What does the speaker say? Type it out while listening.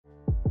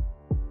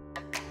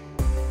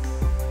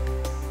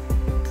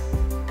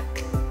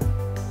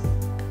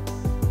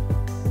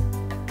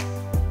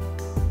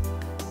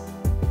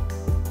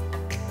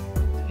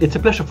It's a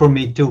pleasure for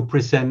me to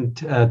present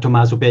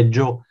Tommaso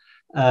Beggio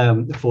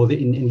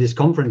in this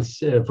conference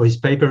for his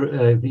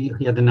paper he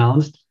had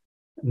announced,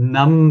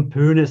 Nam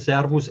poenae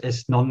servus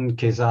est non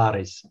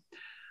Caesaris.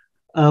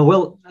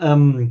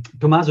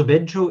 Tommaso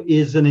Beggio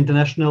is an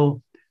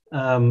international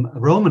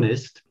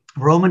Romanist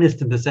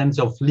in the sense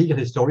of legal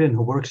historian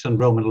who works on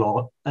Roman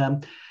law.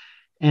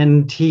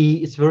 And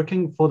he is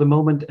working for the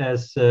moment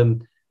as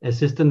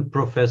assistant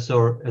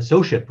professor,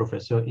 associate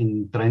professor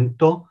in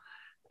Trento.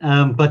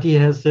 But he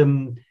has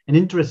an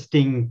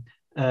interesting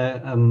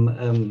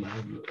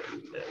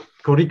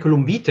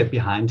curriculum vitae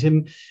behind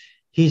him.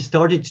 He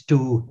started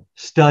to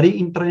study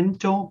in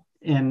Trento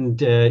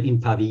and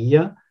in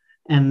Pavia,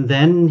 and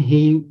then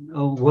he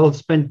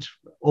spent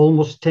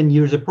almost 10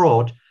 years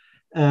abroad,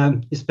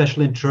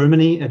 especially in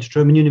Germany, at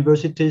German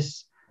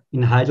universities,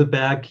 in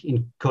Heidelberg,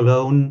 in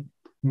Cologne,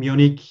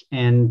 Munich,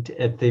 and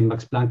at the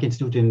Max Planck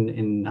Institute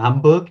in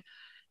Hamburg.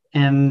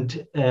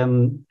 And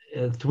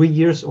 3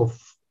 years of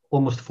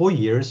almost 4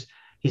 years,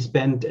 he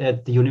spent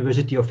at the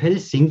University of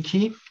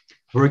Helsinki,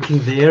 working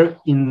there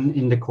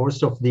in the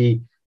course of the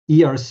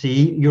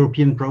ERC,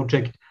 European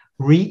project,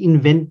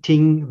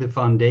 Reinventing the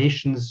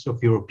Foundations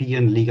of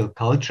European Legal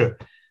Culture,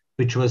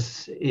 which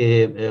was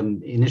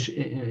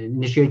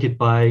initiated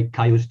by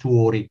Kaius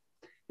Tuori,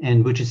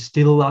 and which is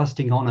still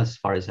lasting on as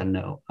far as I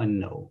know.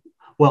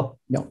 Well,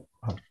 no.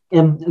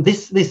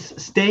 This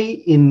stay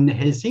in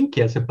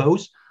Helsinki, I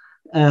suppose,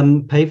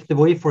 paved the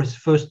way for his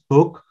first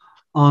book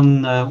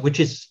on which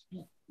is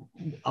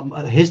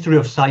a history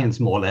of science,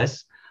 more or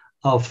less,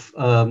 of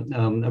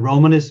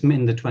Romanism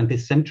in the 20th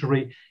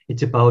century.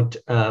 It's about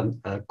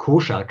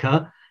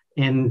Koschaker,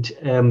 and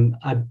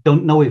I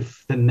don't know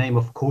if the name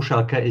of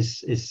Koschaker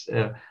is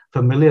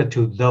familiar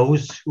to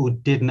those who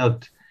did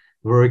not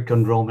work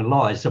on Roman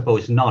law. I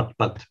suppose not,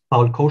 but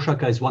Paul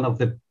Koschaker is one of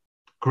the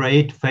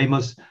great,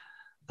 famous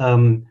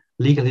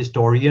legal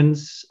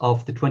historians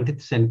of the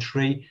 20th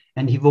century,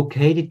 and he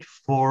advocated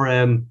for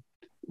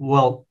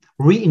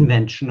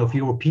reinvention of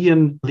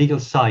European legal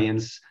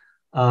science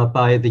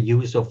by the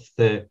use of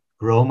the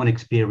Roman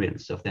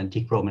experience, of the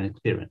antique Roman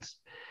experience.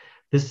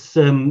 This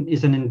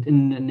is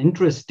an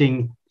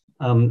interesting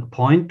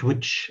point,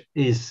 which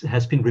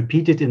has been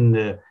repeated in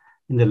the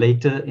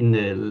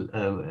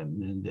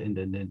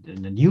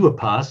newer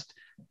past,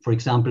 for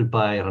example,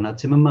 by Renat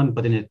Zimmermann,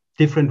 but in a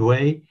different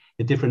way,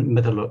 a different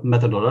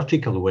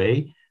methodological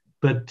way.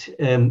 But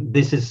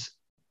this is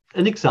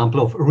an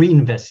example of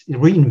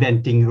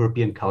reinventing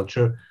European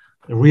culture,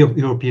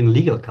 European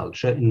legal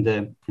culture in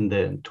the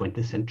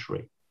 20th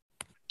century.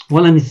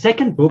 Well, in the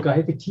second book, I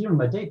have it here on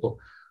my table.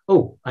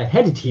 Oh, I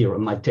had it here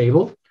on my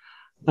table.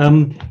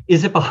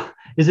 Is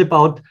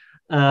about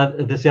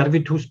the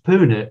servitus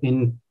poenae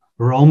in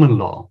Roman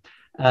law.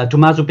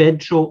 Tommaso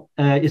Beggio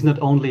is not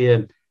only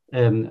a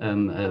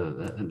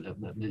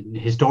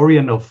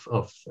historian of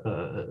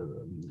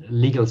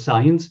legal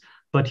science,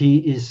 but he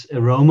is a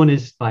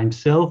Romanist by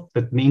himself.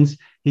 That means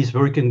he's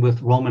working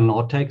with Roman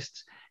law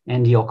texts,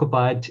 and he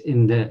occupied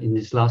in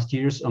his last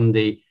years on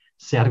the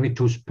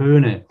servitus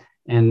poenae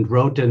and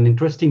wrote an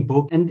interesting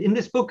book. And in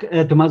this book,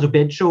 Tommaso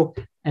Beggio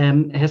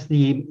has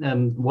the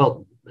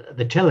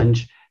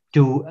challenge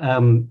to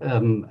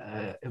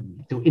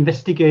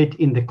investigate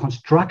in the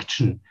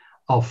construction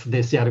of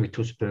the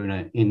servitus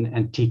poenae in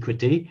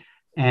antiquity,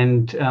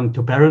 and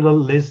to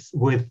parallel this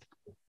with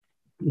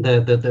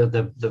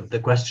the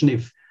question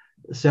if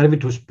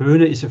servitus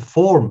poenae is a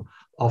form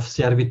of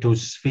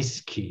servitus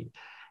fisci.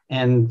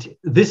 And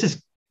this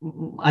is,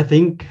 I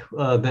think,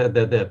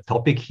 the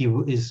topic he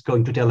is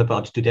going to tell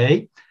about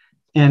today.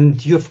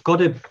 And you've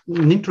got an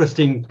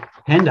interesting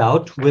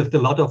handout with a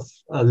lot of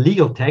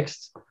legal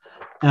texts.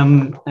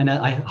 And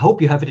I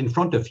hope you have it in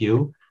front of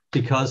you,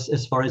 because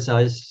as far as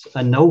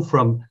I know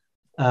from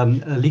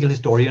legal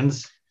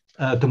historians,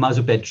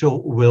 Tommaso Beggio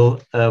will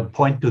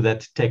point to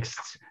that text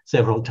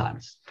several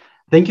times.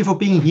 Thank you for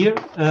being here,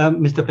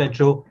 Mr.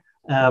 Beggio.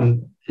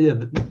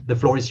 The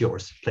floor is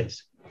yours,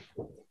 please.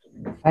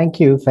 Thank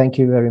you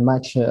very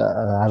much.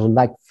 I would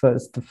like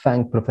first to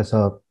thank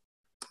Professor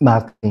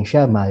Martin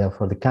Schermeier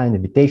for the kind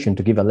invitation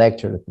to give a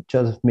lecture at the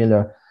Joseph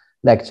Miller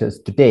Lectures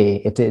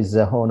today. It is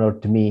an honor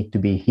to me to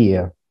be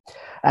here.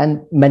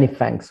 And many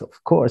thanks,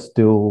 of course,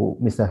 to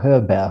Mr.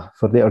 Herbert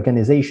for the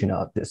organization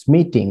of this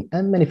meeting,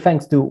 and many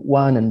thanks to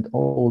one and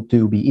all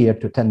to be here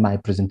to attend my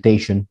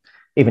presentation,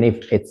 even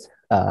if it's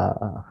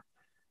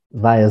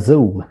via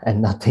Zoom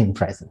and not in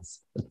presence.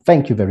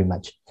 Thank you very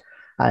much.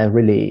 I'm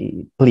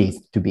really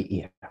pleased to be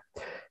here.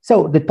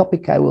 So the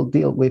topic I will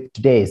deal with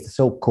today is the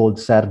so-called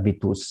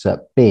servitus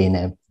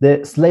poenae,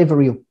 the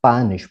slavery of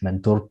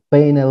punishment or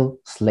penal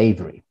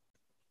slavery,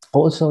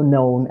 also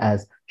known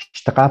as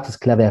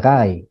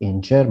Strafsklaverei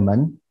in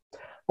German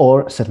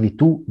or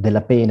servitù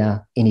della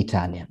pena in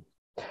Italian.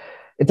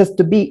 It has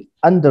to be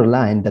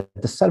underlined that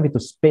the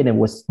servitus poenae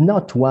was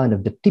not one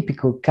of the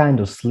typical kind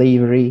of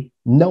slavery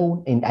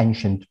known in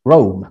ancient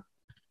Rome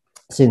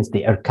since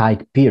the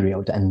archaic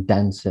period and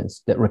then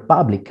since the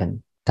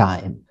Republican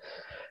time,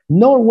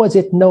 nor was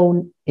it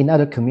known in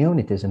other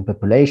communities and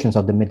populations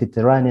of the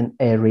Mediterranean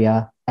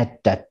area at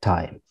that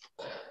time.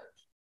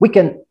 We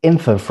can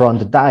infer from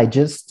the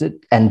digest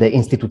and the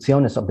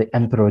institutiones of the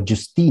Emperor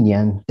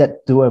Justinian that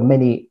there were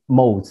many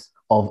modes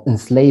of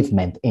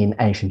enslavement in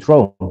ancient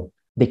Rome.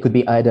 They could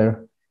be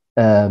either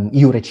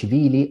iure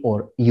civili or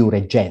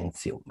iure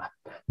gentium,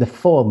 the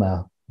former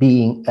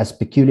being as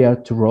peculiar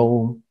to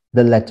Rome,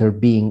 the latter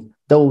being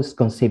those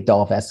conceived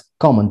of as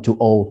common to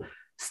all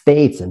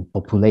states and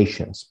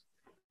populations.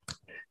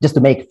 Just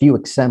to make a few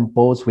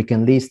examples, we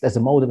can list as a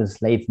mode of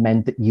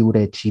enslavement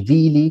iure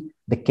civili,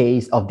 the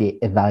case of the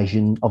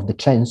evasion of the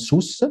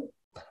census,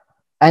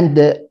 and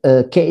the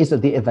case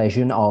of the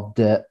evasion of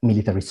the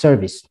military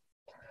service.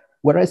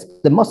 Whereas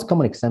the most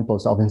common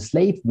examples of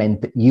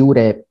enslavement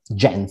iure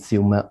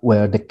gentium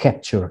were the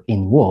capture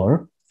in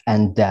war,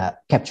 and the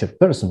captured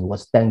person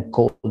was then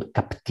called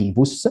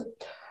captivus,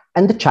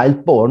 and the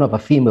child born of a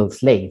female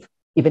slave,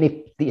 even if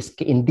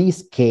in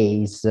this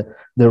case,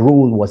 the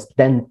rule was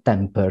then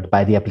tempered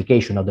by the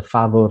application of the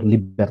favor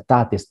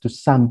libertatis to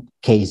some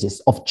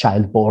cases of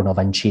child born of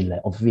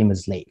ancilla, of female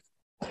slave.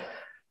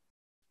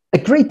 A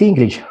great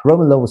English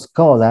Roman law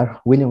scholar,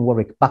 William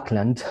Warwick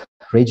Buckland,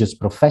 Regius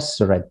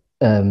Professor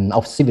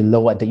of Civil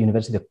Law at the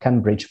University of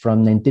Cambridge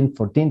from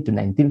 1914 to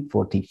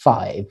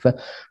 1945,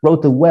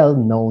 wrote a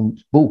well-known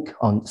book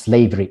on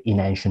slavery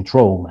in ancient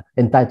Rome,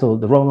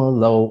 entitled The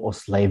Roman Law of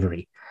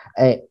Slavery.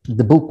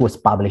 The book was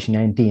published in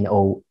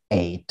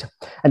 1908.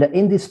 And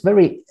in this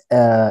very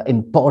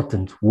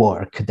important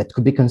work that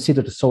could be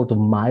considered a sort of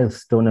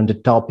milestone on the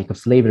topic of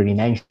slavery in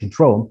ancient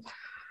Rome,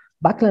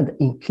 Buckland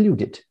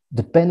included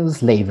the penal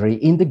slavery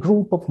in the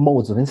group of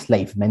modes of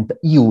enslavement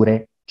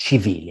iure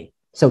civili,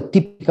 so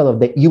typical of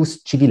the ius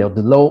civile, of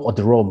the law of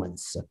the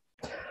Romans.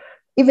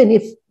 Even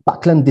if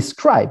Buckland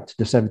described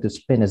the servus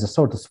pen as a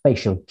sort of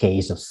special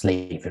case of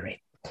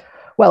slavery.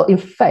 Well, in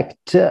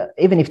fact,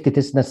 even if it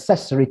is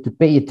necessary to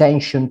pay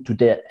attention to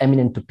the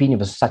eminent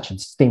opinion of such a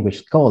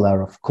distinguished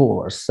scholar, of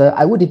course,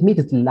 I would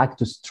immediately like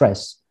to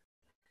stress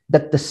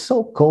that the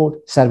so-called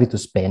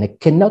servus pene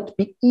cannot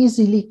be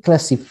easily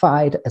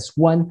classified as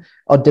one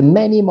of the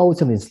many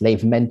modes of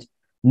enslavement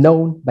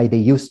known by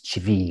the ius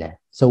civile,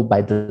 so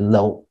by the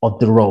law of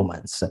the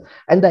Romans.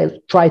 And I'll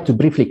try to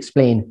briefly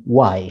explain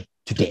why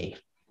today.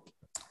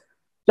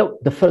 So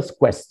the first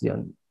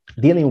question,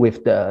 dealing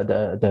with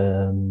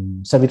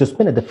the servus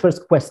pene, the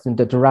first question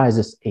that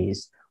arises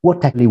is,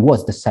 what actually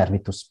was the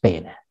servus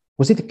pene?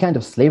 Was it a kind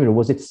of slavery?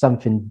 Was it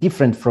something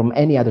different from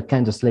any other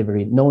kind of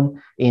slavery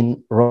known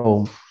in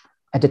Rome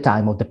at the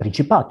time of the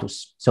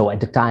Principatus, so at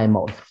the time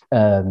of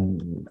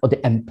the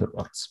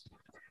emperors?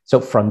 So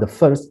from the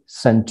 1st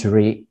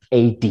century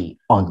AD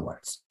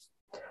onwards.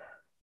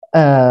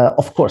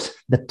 Of course,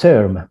 the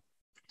term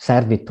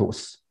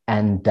servitus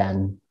and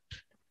then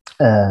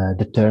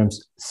the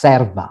terms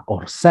serva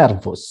or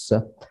servus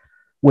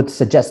would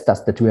suggest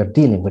us that we are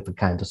dealing with a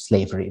kind of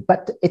slavery,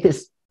 but it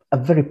is a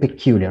very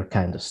peculiar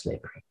kind of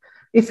slavery.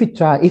 If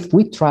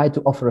we try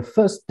to offer a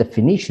first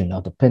definition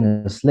of the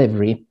penal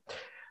slavery,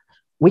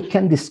 we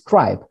can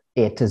describe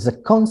it as a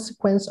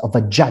consequence of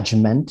a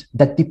judgment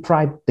that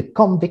deprived the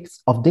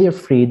convicts of their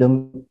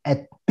freedom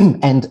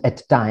and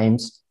at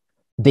times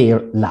their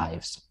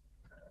lives.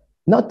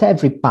 Not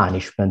every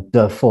punishment,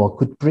 therefore,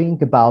 could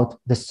bring about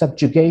the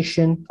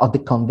subjugation of the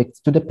convicts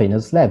to the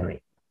penal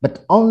slavery,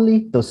 but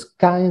only those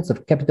kinds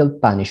of capital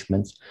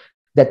punishments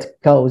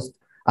that caused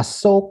a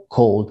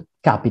so-called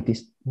capitis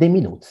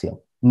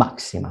diminutio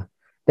maxima,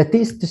 that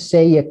is to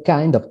say, a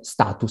kind of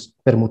status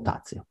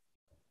permutatio.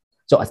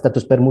 So a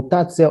status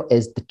permutatio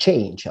is the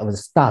change of the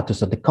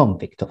status of the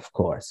convict, of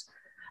course.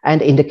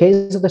 And in the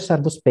case of the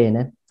servus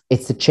pene,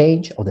 it's the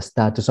change of the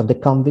status of the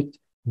convict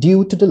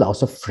due to the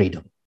loss of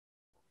freedom.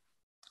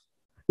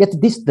 Yet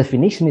this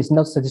definition is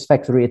not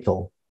satisfactory at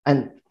all.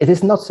 And it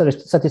is not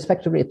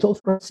satisfactory at all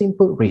for a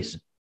simple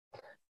reason.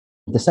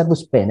 The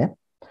servus pene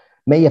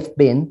may have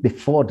been,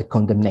 before the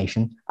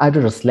condemnation,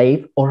 either a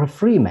slave or a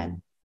free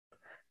man.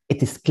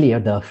 It is clear,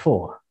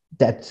 therefore,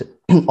 that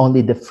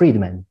only the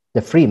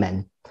free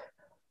man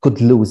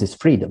could lose his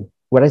freedom,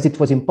 whereas it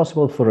was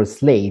impossible for a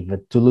slave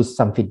to lose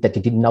something that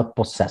he did not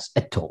possess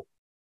at all.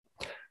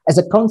 As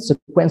a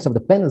consequence of the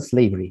penal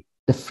slavery,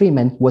 the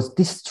freeman was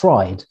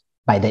destroyed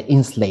by the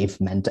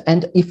enslavement,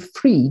 and if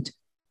freed,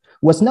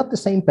 was not the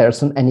same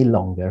person any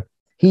longer.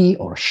 He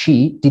or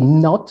she did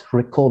not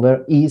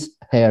recover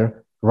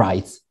her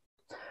rights.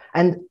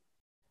 And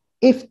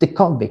if the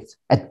convict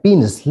had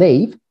been a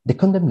slave, the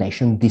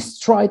condemnation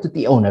destroyed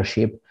the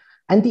ownership,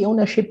 and the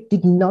ownership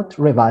did not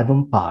revive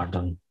on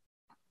pardon.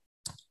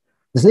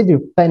 The slavery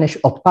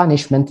of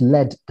punishment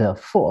led,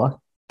 therefore,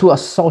 to a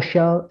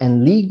social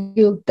and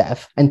legal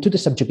death and to the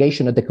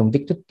subjugation of the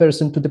convicted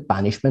person to the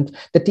punishment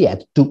that he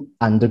had to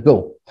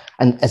undergo.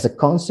 And as a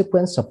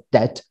consequence of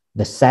that,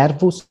 the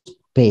servus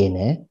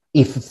pene,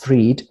 if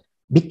freed,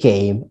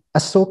 became a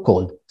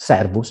so-called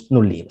servus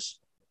nullius.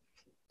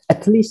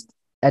 At least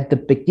at the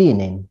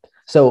beginning,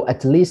 so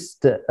at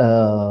least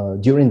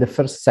during the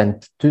first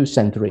 2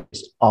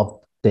 centuries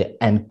of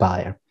the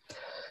empire.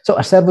 So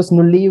a servus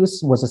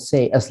nullius was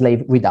a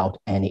slave without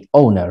any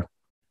owner,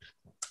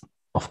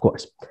 of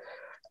course.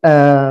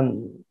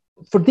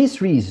 For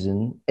this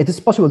reason, it is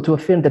possible to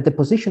affirm that the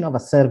position of a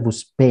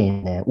servus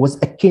poenae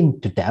was akin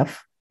to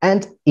death,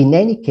 and in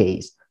any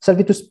case,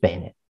 servitus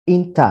poenae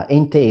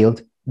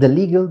entailed the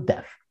legal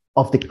death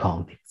of the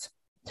convicts.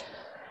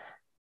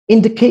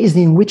 In the case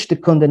in which the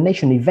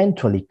condemnation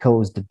eventually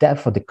caused the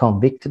death of the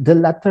convict, the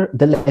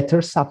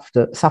latter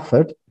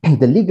suffered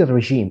the legal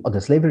regime of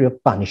the slavery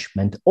of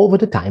punishment over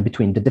the time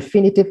between the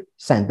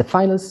the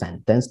final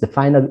sentence, the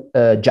final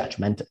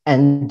judgment,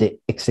 and the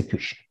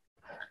execution.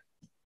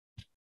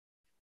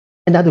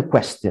 Another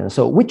question,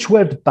 so which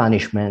were the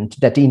punishment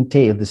that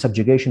entailed the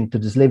subjugation to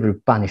the slavery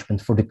of punishment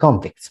for the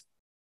convicts?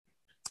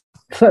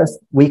 First,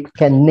 we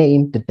can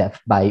name the death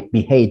by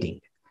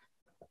beheading.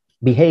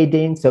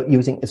 Beheading, so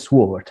using a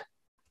sword,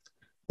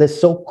 the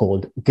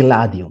so-called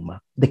gladium,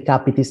 the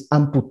capitis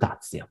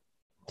amputatio.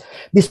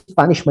 This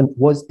punishment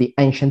was the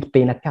ancient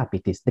pena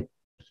capitis, the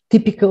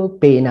typical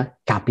pena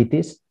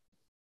capitis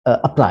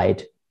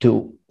applied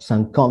to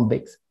some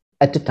convicts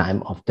at the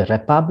time of the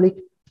Republic,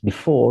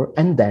 before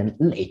and then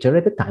later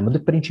at the time of the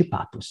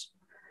Principatus.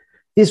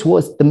 This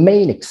was the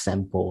main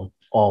example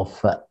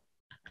of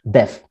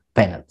death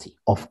penalty,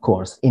 of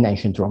course, in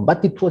ancient Rome,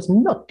 but it was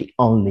not the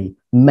only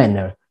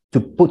manner to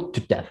put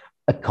to death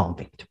a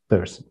convict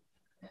person.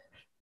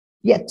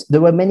 Yet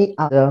there were many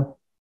other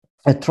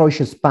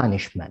atrocious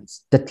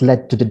punishments that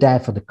led to the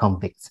death of the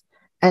convicts,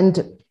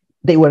 and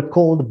they were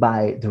called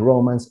by the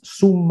Romans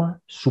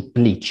summa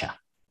supplicia.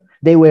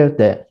 They were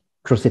the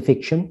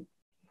crucifixion,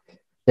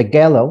 the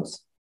gallows,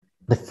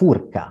 the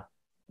furca.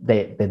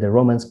 The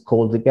Romans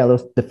called the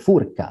gallows the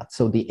furca,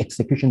 so the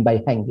execution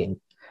by hanging.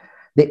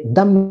 The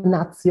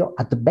damnatio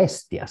ad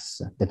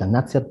bestias. The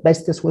damnatio ad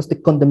bestias was the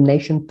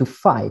condemnation to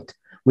fight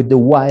with the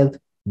wild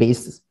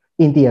beasts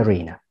in the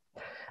arena,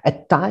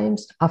 at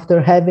times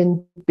after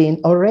having been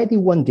already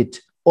wounded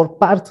or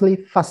partly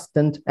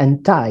fastened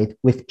and tied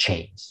with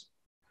chains.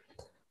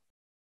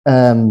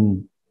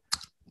 Then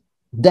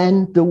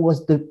there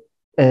was the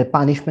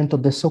punishment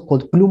of the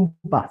so-called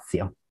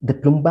plumbatio. The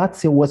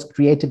plumbatio was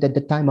created at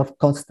the time of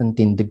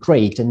Constantine the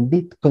Great, and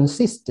it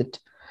consisted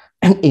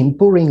in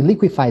pouring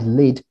liquefied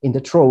lead in the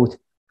throat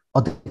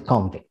of the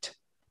convict.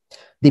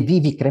 The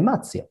vivi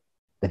crematio.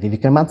 The vivi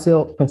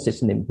crematio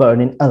consisted in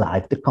burning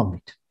alive the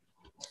convict.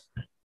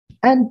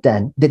 And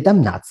then the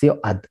damnatio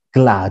ad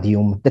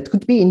gladium, that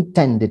could be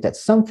intended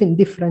as something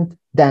different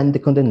than the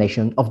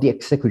condemnation of the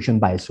execution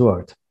by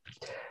sword.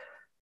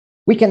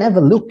 We can have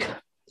a look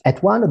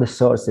at one of the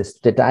sources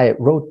that I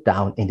wrote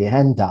down in the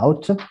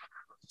handout,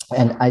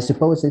 and I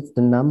suppose it's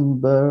the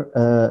number,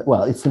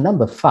 it's the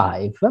number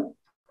 5.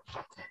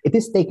 It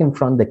is taken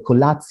from the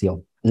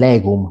Collatio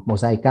Legum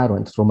Mosaicarum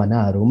et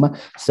Romanarum,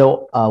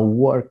 so a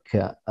work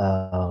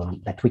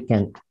that we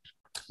can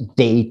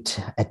date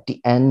at the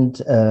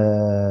end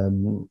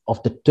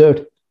of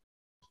the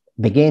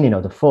beginning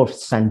of the 4th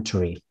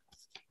century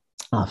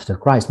after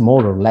Christ,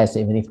 more or less,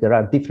 even if there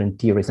are different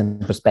theories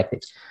and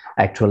perspectives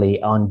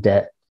actually on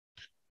the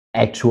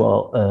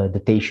actual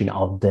datation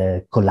of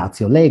the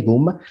Collatio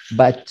Legum,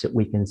 but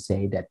we can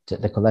say that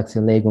the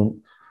Collatio Legum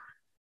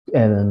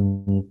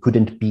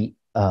couldn't be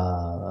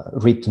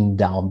written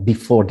down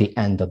before the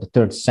end of the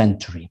 3rd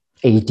century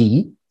AD.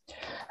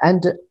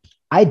 And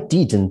I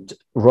didn't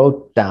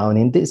wrote down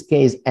in this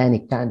case any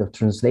kind of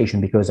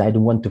translation because I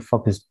don't want to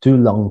focus too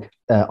long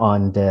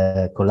on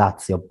the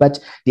Collatio. But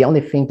the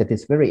only thing that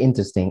is very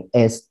interesting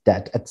is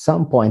that at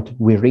some point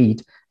we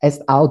read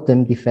est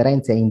autem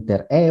differentia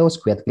inter eos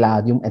quiet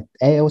gladium et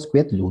eos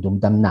quiet ludum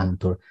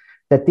damnantur.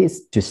 That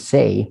is to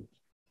say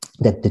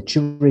that the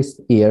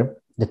jurist here,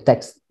 the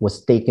text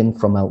was taken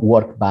from a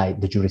work by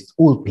the jurist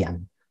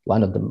Ulpian,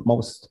 one of the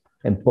most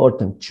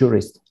important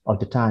jurists of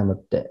the time of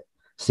the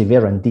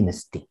Severan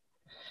dynasty.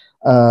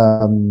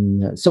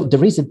 So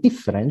there is a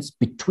difference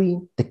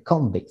between the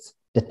convicts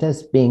that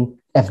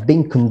have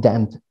been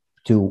condemned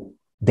to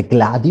the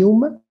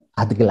gladium,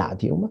 ad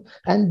gladium,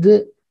 and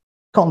the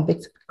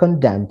convicts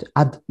condemned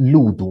ad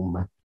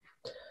ludum.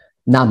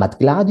 Nam ad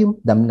gladium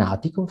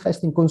damnati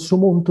confessing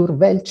consumuntur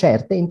vel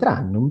certe intra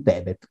annum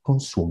debet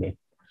consumi.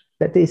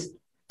 That is,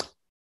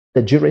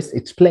 the jurist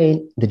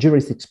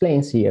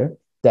explains here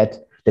that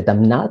the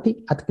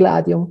damnati ad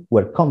gladium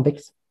were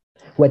convicts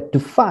who had to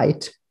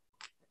fight,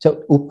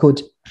 so who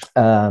could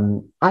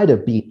either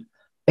be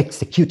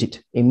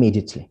executed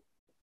immediately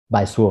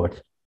by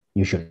sword,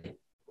 usually,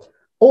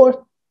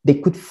 or they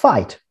could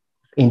fight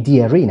in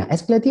the arena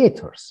as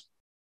gladiators.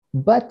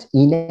 But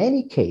in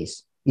any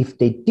case, if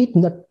they did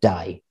not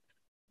die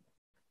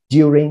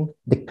during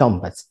the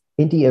combats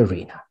in the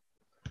arena,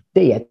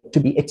 they had to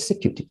be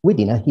executed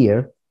within a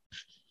year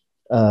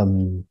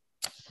from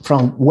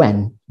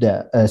when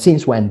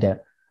since when the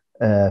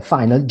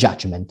final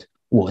judgment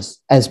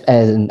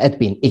had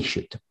been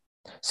issued.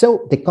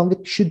 So the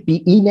convict should be,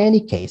 in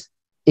any case,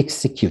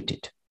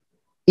 executed.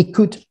 It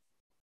could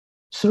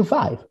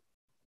survive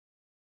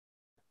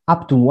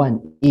up to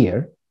 1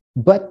 year,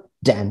 but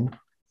then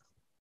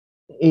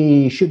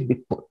it should be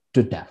put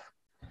to death.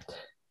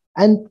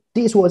 And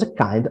this was a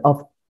kind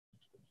of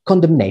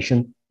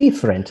condemnation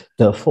different,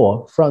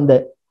 therefore, from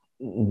the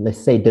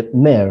let's say,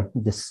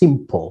 the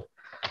simple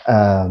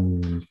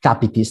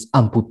capitis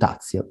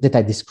amputatio that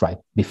I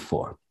described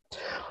before.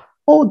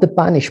 All the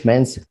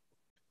punishments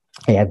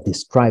I have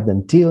described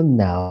until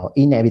now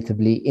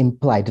inevitably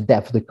implied the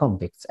death of the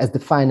convicts as the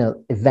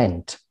final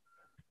event.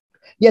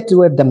 Yet there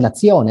were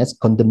damnationes,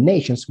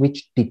 condemnations,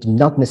 which did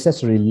not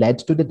necessarily lead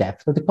to the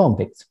death of the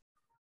convicts,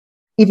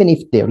 even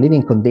if their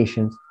living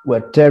conditions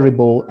were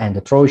terrible and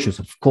atrocious,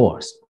 of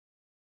course.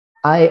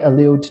 I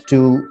allude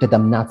to the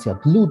damnatio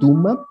ad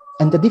ludum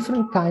and the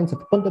different kinds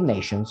of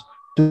condemnations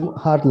to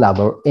hard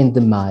labor in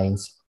the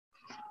mines.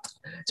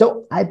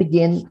 So I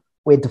begin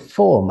with the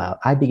former.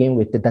 I begin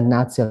with the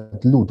damnatio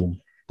ad ludum.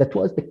 That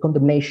was the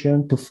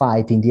condemnation to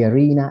fight in the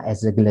arena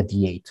as a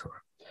gladiator.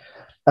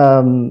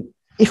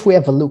 If we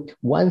have a look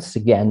once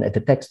again at the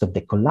text of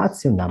the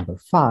Collatio number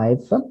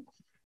 5,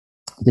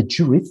 the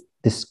jurist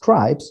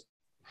describes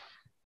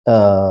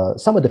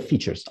some of the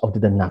features of the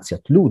damnatio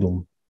ad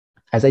ludum.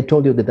 As I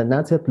told you, the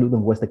damnatio ad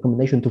ludum was the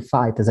condemnation to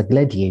fight as a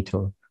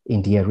gladiator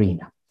in the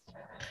arena.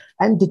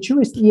 And the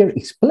jurist here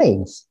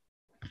explains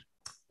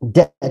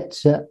that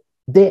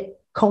the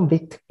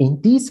convict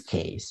in this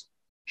case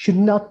should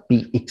not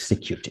be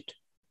executed,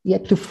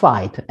 yet to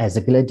fight as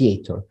a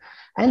gladiator.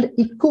 And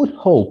he could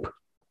hope,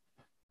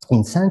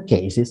 in some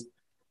cases,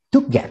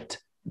 to get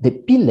the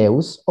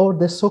pileus or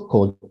the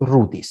so-called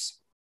rudis,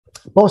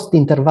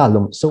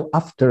 post-intervallum, so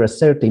after a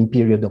certain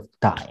period of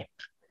time.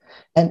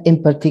 And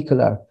in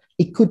particular,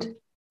 he could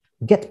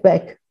get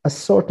back a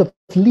sort of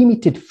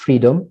limited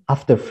freedom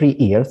after 3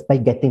 years by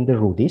getting the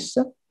rudis,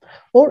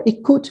 or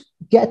he could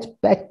get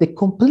back the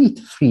complete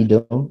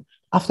freedom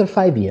after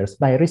 5 years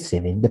by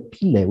receiving the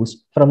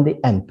pileus from the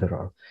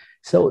emperor.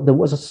 So there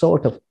was a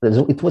sort of,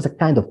 it was a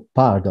kind of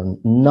pardon,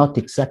 not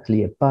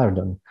exactly a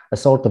pardon, a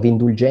sort of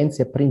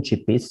indulgentia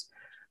principis,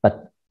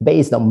 but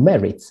based on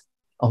merits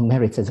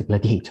as a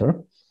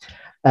gladiator,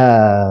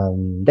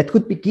 that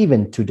could be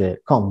given to the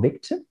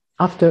convict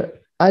after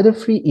either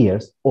 3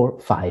 years or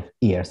 5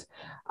 years.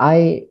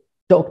 I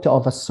talked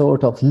of a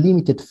sort of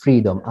limited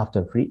freedom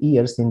after 3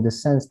 years in the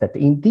sense that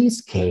in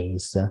this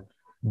case,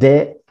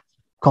 the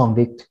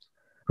convict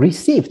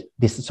received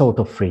this sort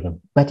of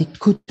freedom, but it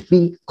could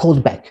be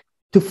called back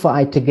to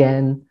fight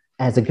again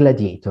as a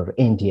gladiator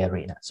in the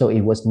arena. So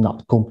it was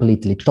not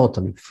completely,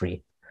 totally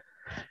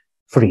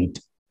freed.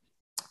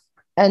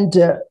 And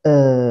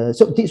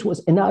so this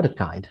was another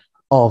kind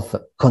of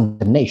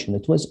condemnation.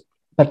 It was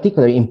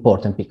particularly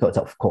important because,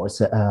 of course,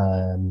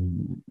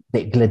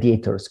 the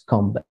gladiators'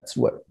 combats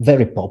were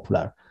very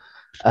popular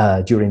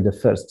during the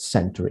first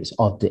centuries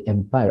of the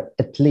empire,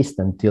 at least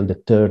until the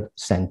 3rd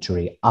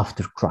century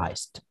after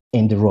Christ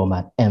in the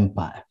Roman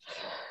Empire.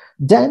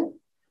 Then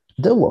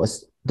there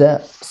was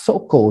the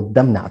so-called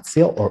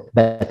damnatio, or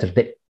better,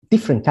 the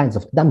different kinds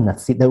of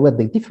damnatio. There were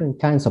the different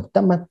kinds of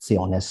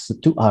damnationes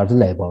to hard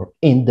labor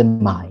in the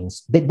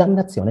mines, the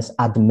damnationes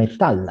ad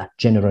metalla,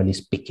 generally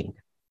speaking.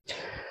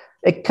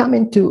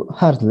 Coming to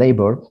hard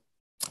labor,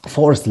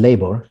 forced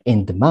labor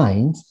in the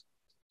mines,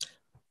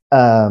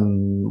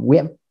 we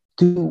have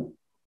to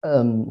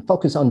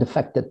focus on the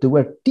fact that there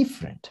were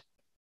different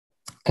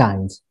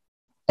kinds,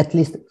 at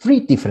least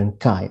 3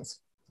 different kinds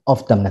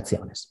of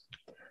damnationes.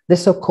 The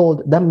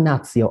so-called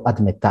damnatio ad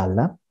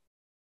metalla,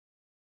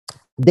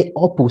 the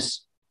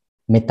opus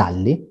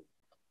metalli,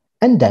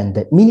 and then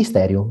the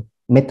ministerium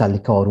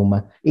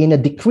metallicorum in a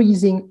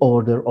decreasing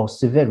order of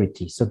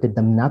severity. So the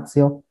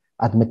damnatio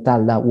ad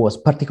metalla was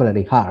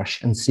particularly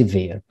harsh and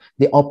severe.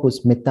 The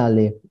opus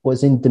metalli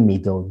was in the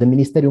middle. The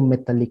ministerium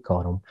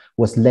metallicorum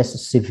was less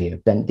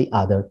severe than the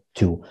other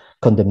 2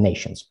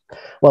 condemnations.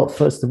 Well,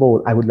 first of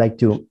all, I would like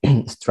to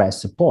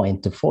stress a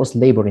point. The forced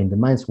labor in the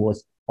mines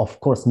was, of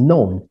course,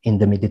 known in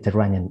the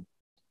Mediterranean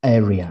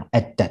area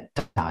at that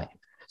time.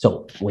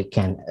 So we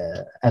can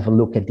have a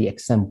look at the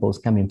examples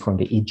coming from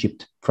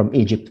Egypt,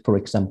 for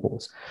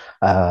example.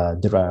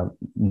 There are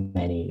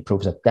many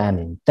proofs of them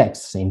in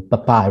texts, in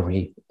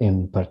papyri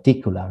in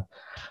particular,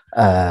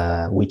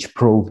 which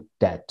prove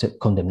that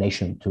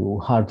condemnation to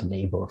hard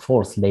labor,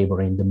 forced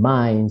labor in the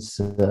mines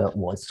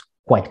was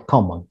quite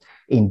common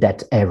in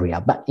that area.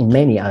 But in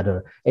many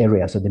other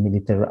areas of the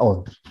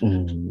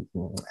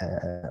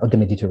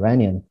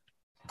Mediterranean,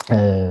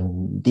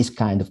 this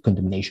kind of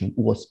condemnation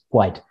was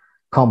quite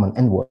common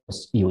and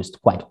was used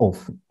quite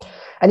often.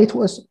 And it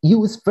was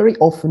used very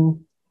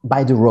often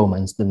by the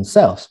Romans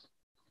themselves.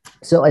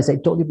 So as I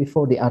told you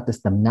before, the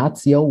artes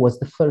damnatio was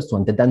the first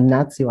one, the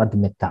damnatio ad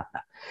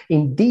metalla.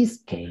 In this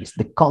case,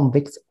 the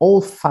convicts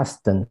all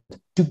fastened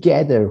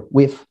together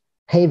with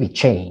heavy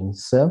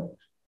chains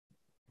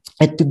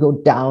had to go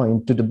down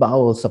into the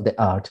bowels of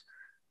the earth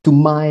to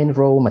mine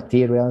raw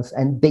materials,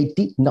 and they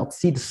did not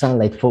see the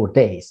sunlight for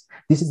days.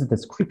 This is a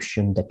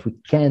description that we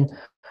can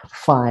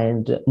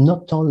find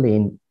not only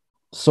in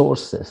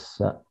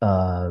sources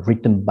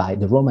written by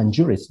the Roman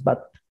jurists,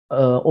 but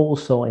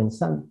also in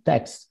some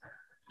texts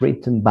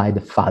written by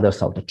the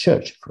fathers of the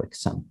church, for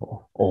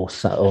example,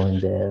 also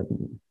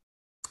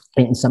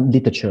in some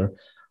literature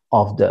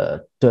of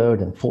the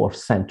 3rd and 4th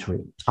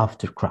century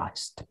after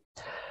Christ.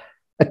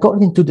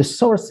 According to the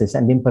sources,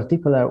 and in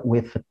particular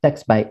with a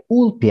text by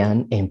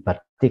Ulpian in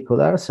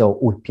particular, so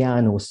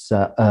Ulpianus,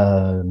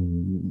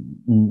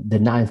 the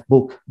ninth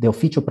book, De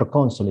Officio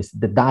Proconsulis,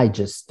 the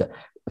Digest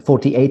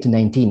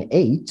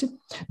 48-19-8,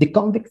 the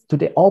convicts to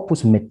the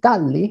Opus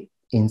Metalli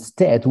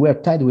instead were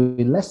tied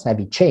with less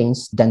heavy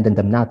chains than the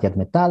damnati ad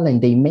metallo,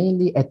 and they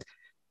mainly had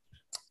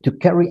to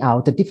carry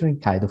out a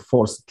different kind of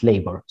forced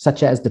labor,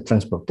 such as the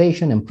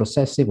transportation and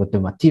processing of the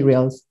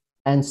materials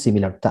and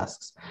similar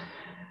tasks.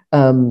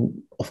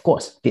 Of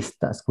course, these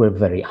tasks were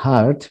very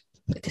hard,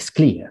 it is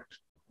clear,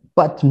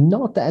 but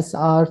not as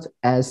hard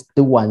as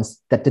the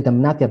ones that the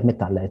damnati ad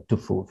metallo had to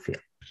fulfill.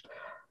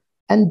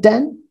 And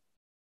then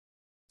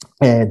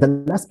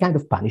the last kind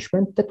of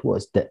punishment, that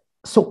was the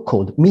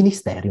so-called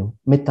ministerium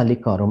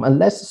metallicorum, a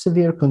less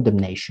severe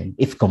condemnation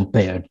if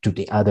compared to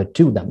the other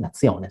two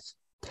damnationes.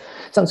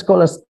 Some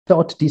scholars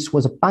thought this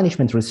was a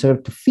punishment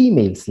reserved to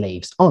female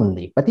slaves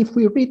only, but if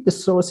we read the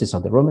sources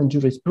of the Roman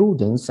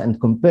jurisprudence and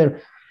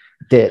compare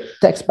the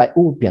text by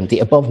Ulpian, the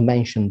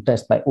above-mentioned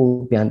text by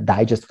Ulpian,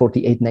 Digest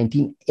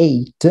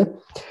 48-19-8,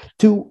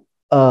 to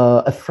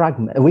a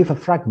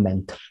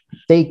fragment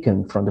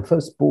taken from the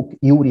first book,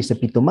 Iuris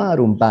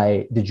Epitomarum,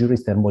 by the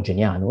jurist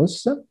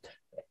Hermogenianus.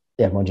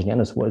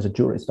 Hermogenianus was a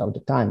jurist of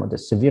the time of the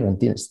Severan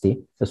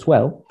dynasty as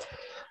well.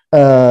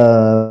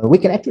 We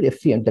can actually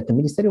affirm that the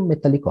Ministerium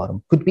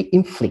Metallicorum could be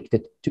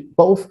inflicted to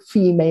both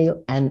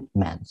female and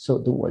men. So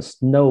there was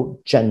no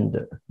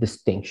gender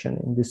distinction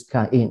in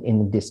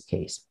this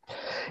case.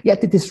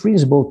 Yet it is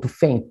reasonable to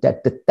think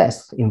that the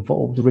tests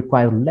involved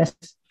require less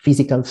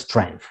physical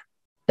strength.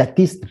 That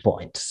is the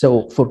point.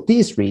 So for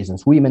these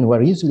reasons, women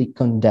were usually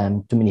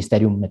condemned to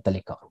Ministerium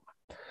Metallicorum.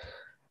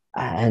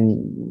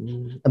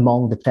 And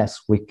among the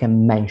tests we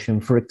can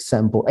mention, for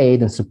example,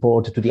 aid and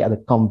support to the other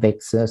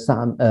convicts,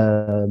 some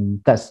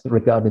tests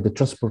regarding the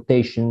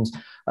transportation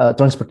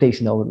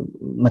of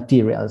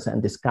materials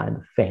and this kind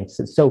of things.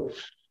 So,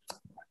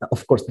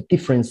 of course, the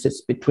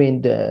differences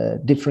between the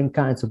different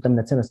kinds of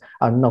damnations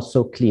are not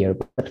so clear,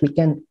 but we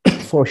can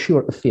for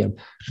sure affirm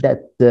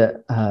that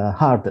the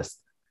hardest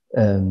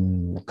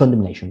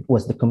condemnation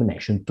was the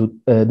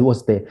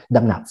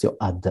damnatio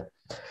ad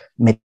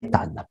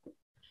metalla.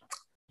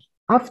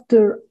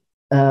 After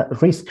a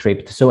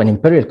rescript, so an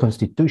imperial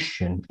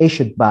constitution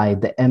issued by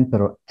the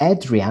Emperor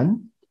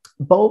Adrian,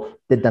 both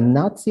the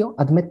damnatio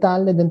ad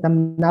metalli and the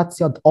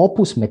damnatio ad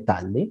opus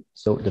metalli,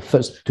 so the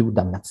first two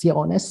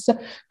damnationes,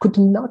 could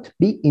not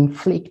be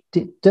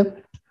inflicted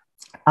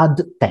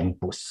ad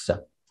tempus.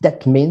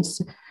 That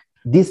means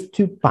these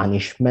two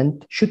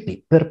punishments should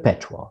be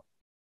perpetual.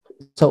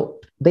 So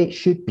they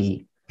should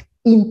be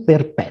in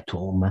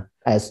perpetuum,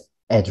 as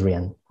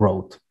Adrian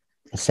wrote,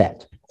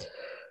 said.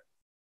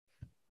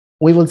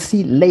 We will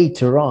see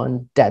later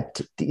on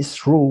that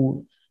this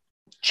rule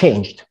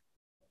changed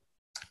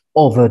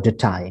over the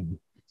time.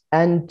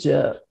 And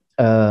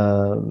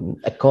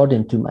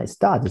according to my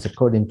studies,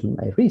 according to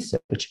my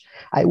research,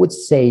 I would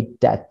say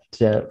that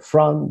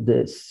from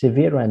the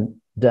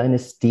Severan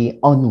dynasty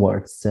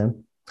onwards,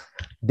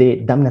 the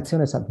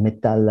damnationes ad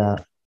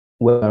metalla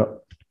were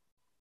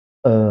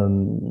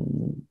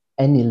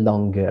any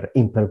longer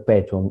in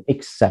perpetuum,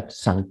 except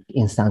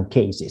in some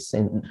cases,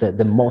 in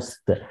the most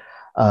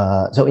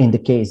so in the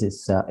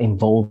cases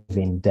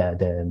involving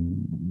the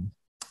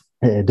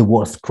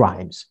worst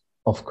crimes,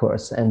 of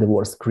course, and the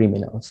worst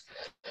criminals.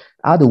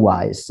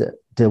 Otherwise,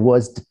 there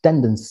was the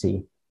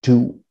tendency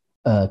to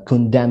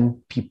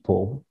condemn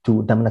people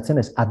to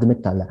damnationes ad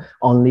metalla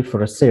only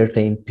for a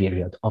certain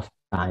period of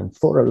time,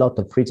 for a lot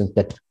of reasons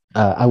that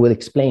I will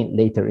explain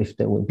later if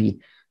there will be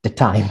the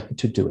time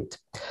to do it.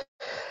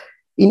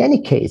 In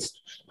any case,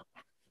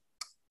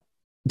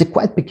 the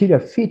quite peculiar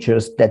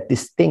features that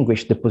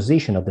distinguish the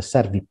position of the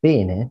servi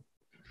poenae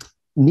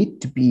need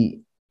to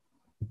be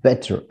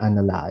better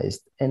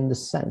analyzed, in the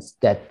sense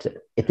that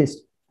it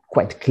is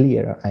quite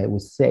clear, I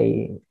would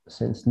say,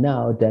 since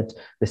now, that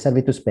the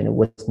servitus poenae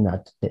was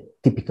not the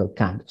typical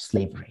kind of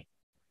slavery.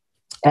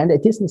 And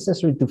it is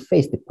necessary to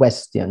face the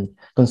question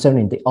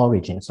concerning the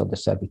origins of the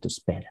servitus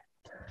poenae.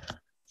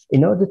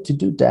 In order to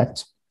do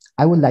that,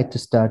 I would like to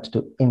start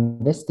to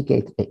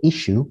investigate the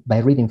issue by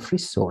reading three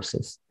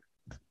sources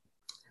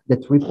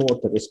that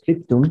report the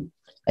rescriptum,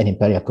 an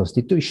imperial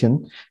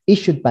constitution,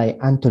 issued by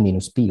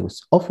Antoninus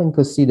Pius, often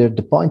considered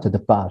the point of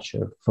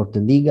departure for the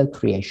legal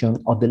creation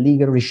of the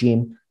legal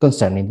regime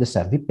concerning the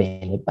servi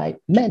poenae by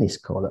many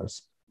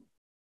scholars.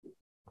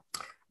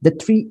 The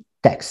three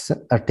texts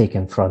are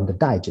taken from the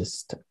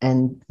digest,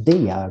 and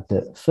they are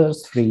the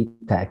first three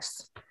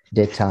texts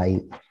that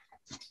I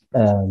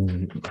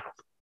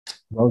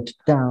wrote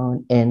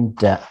down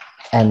and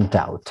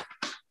out.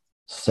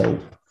 So,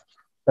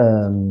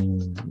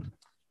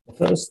 the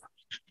first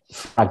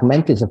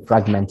fragment is a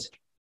fragment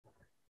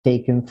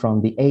taken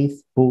from the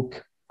 8th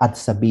book Ad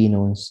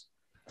Sabinus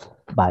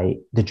by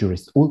the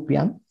jurist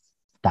Ulpian,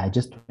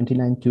 Digest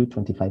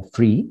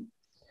 29-25-3.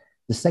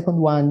 The second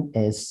one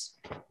is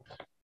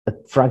a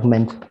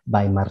fragment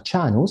by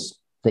Marcianus,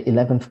 the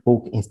 11th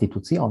book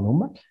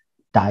Institutionum,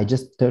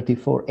 Digest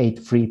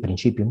 34-8-3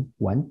 Principium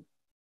 1.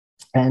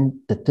 And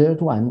the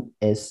third one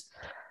is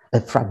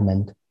a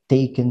fragment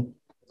taken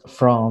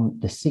from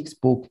the sixth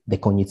book, De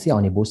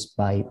Cognitionibus,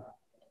 by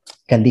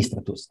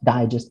Callistratus,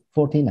 Digest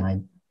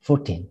 49,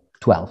 14,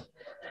 12.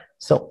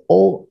 So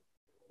all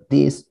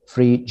these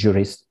three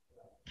jurists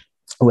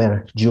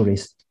were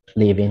jurists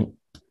living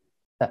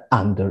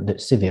under the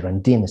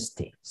Severan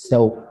dynasty.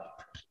 So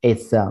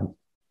it's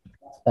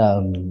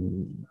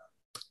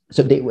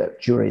so they were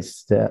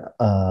jurists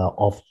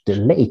of the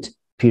late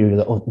period,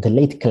 of the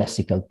late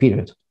classical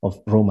period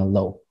of Roman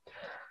law.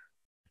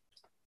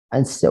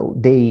 And so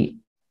they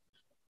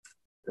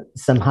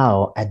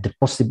somehow had the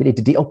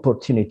possibility, the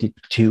opportunity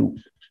to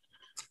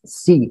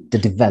see the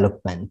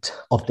development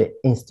of the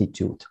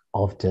institute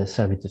of the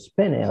Servitus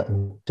Poenae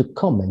and to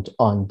comment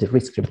on the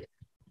rescript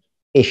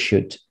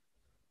issued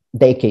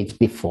decades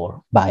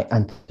before by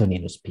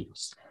Antoninus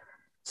Pius.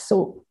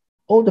 So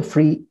all the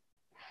three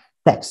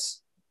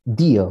texts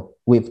deal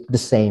with the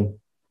same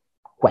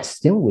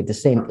question, with the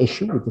same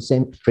issue, with the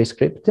same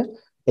prescript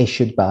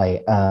issued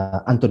by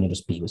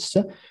Antoninus Pius,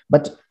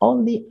 but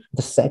only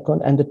the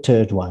second and the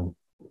third one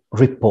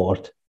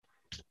report,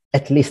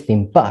 at least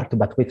in part,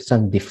 but with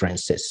some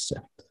differences,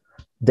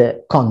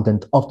 the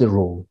content of the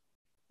rule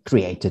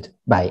created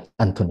by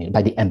Antoninus,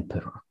 by the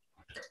emperor.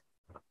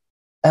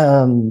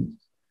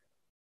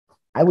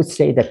 I would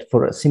say that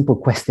for a simple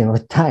question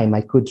of time,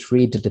 I could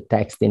read the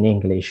text in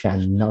English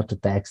and not the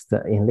text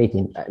in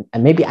Latin.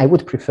 And maybe I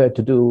would prefer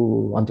to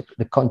do on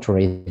the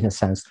contrary, in the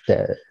sense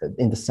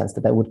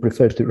that I would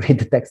prefer to read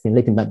the text in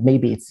Latin, but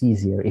maybe it's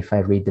easier if I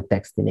read the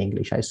text in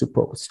English, I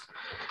suppose.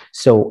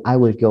 So I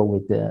will go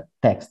with the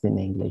text in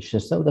English.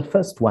 So the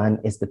first one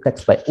is the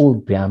text by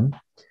Ulpian,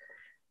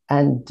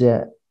 and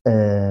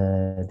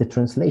the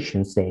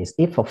translation says,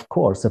 if of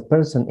course a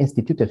person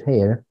instituted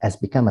here has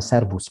become a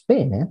servus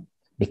poenae,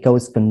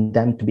 because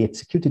condemned to be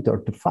executed or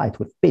to fight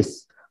with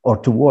peace or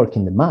to work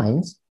in the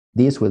mines,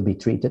 this will be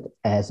treated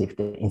as if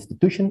the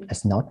institution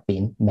has not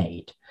been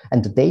made.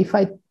 And the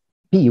deified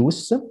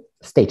Pius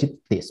stated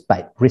this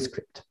by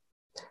rescript.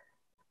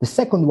 The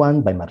second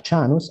one by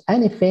Marcianus,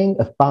 anything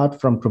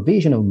apart from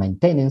provisional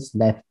maintenance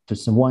left to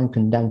someone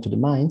condemned to the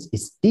mines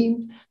is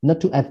deemed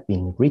not to have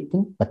been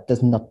written, but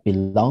does not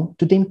belong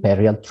to the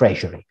imperial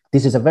treasury.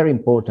 This is a very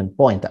important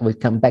point. I will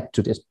come back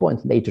to this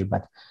point later,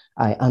 but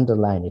I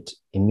underline it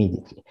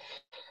immediately.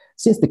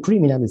 Since the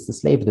criminal is the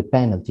slave of the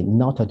penalty,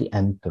 not of the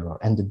emperor,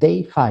 and the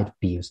deified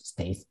Pius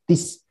states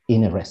this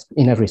in a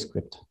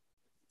rescript.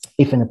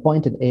 If an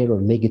appointed heir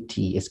or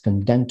legatee is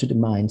condemned to the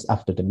mines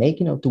after the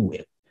making of the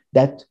will,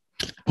 that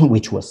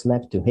which was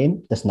left to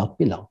him does not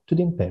belong to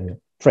the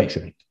imperial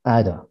treasury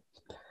either.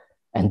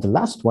 And the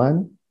last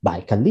one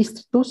by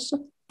Callistratus,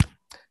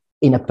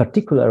 in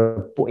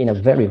a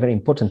very, very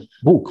important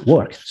work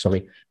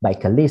by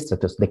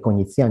Callistratus, De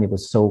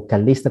Cognitionibus. So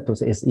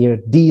Callistratus is here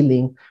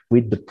dealing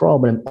with the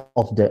problem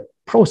of the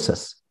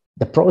process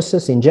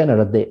in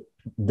general,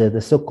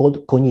 the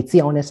so-called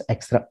cognitiones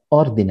extra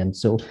ordinem,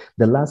 so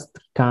the last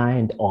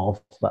kind of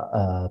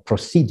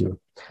procedure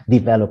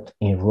developed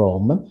in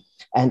Rome.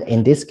 And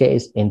in this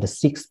case, in the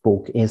sixth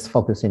book, is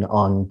focusing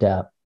on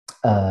the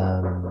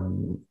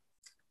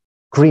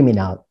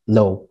criminal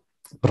law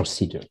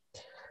procedure.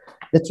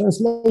 The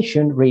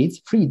translation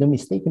reads, freedom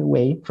is taken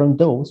away from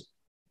those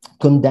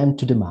condemned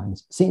to the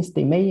mines, since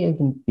they may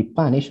even be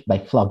punished by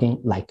flogging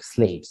like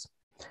slaves.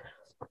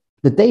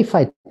 The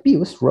deified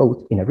Pius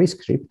wrote in a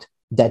rescript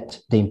that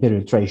the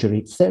imperial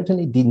treasury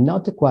certainly did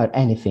not acquire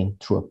anything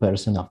through a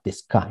person of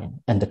this kind,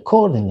 and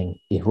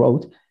accordingly he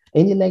wrote,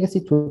 any legacy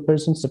to a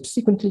person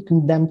subsequently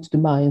condemned to the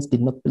mines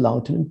did not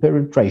belong to the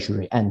imperial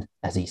treasury, and,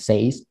 as he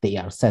says, they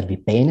are servi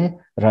poenae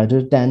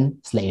rather than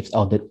slaves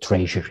of the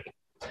treasury.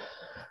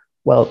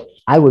 Well,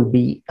 I will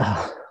be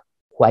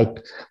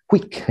quite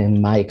quick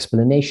in my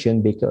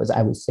explanation, because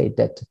I will say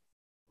that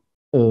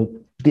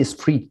these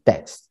three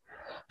texts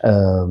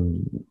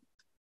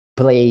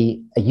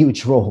play a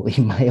huge role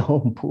in my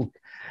own book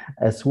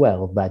as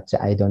well, but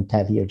I don't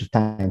have here the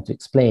time to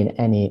explain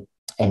any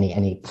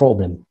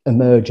problem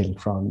emerging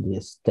from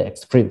this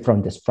text,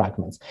 from these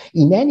fragments.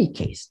 In any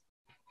case,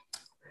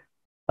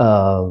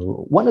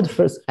 one of the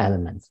first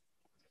elements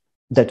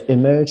that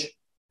emerges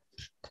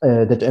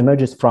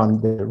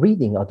from the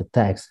reading of the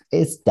text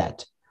is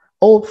that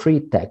all three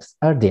texts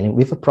are dealing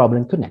with a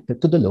problem connected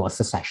to the law of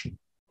succession.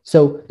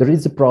 So there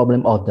is a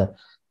problem of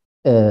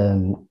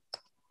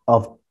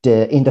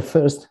in the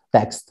first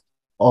text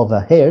of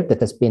a heir that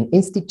has been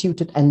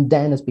instituted and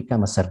then has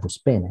become a servus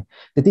poenae.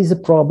 That is a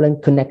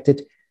problem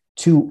connected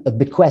to a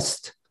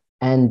bequest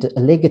and a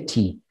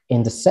legatee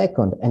in the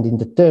second and in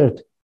the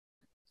third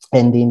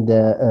and in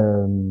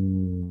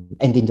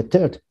the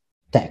third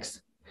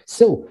text.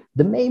 So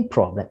the main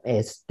problem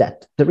is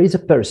that there is a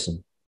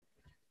person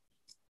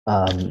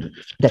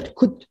that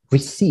could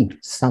receive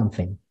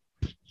something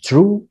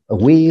through a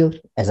will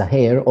as a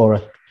heir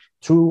or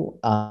through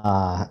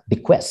a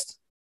bequest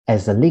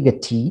as a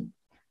legatee.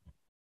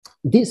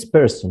 This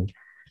person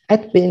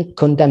had been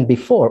condemned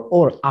before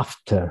or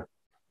after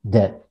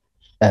the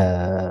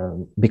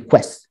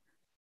bequest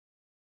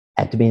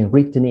had been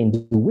written in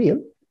the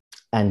will,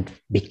 and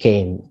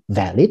became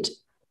valid.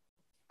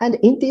 And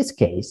in this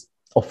case,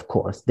 of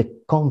course, the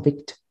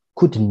convict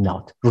could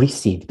not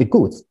receive the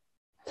goods.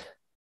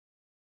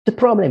 The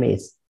problem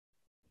is,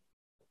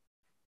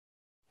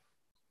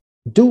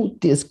 do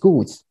these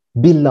goods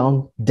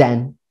belong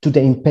then to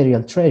the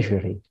imperial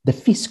treasury, the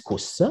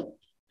fiscus?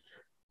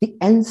 The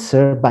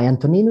answer by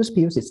Antoninus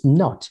Pius is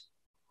not.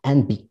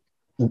 And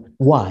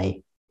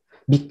why?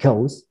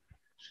 Because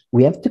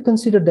we have to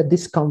consider that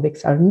these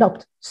convicts are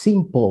not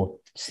simple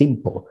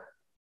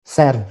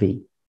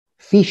servi,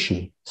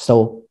 fisci,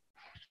 so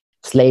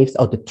slaves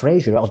of the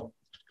treasury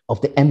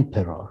of the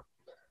emperor,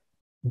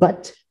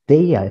 but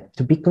they are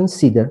to be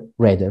considered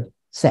rather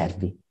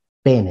servi,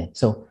 poenae,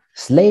 so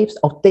slaves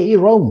of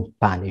their own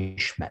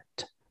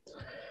punishment.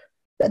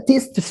 That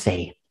is to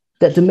say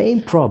that the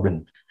main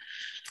problem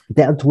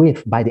dealt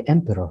with by the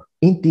emperor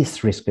in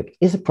this respect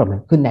is a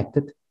problem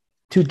connected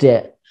to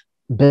the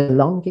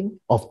belonging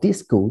of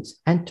these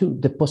goods and to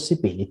the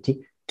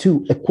possibility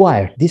to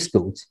acquire these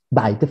goods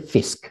by the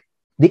fisc,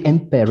 the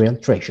imperial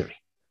treasury.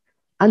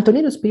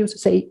 Antoninus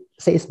Pius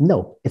says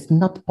no, it's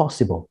not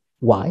possible.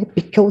 Why?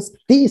 Because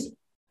these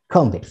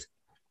convicts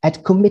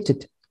had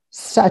committed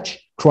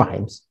such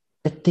crimes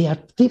that they are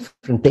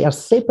different, they are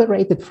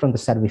separated from the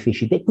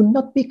servifici. They could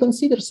not be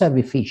considered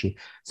servifici,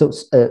 so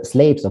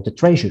slaves of the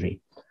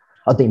treasury,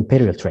 of the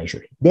imperial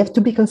treasury. They have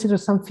to be considered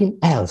something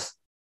else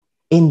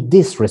in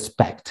this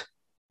respect.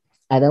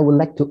 And I would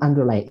like to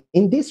underline,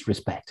 in this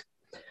respect,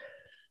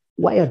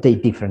 why are they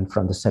different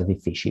from the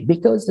servifici?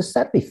 Because the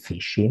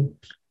servifici,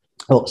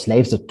 or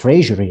slaves of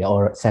treasury,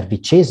 or servi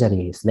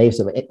Caesaris, slaves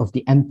of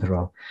the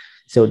emperor.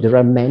 So there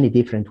are many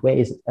different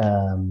ways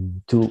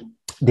to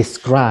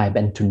describe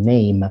and to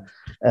name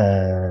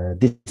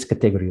this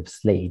category of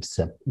slaves.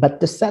 But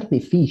the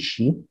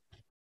servifici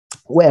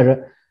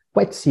were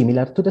quite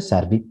similar to the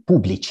servi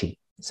publici.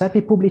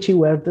 Servi publici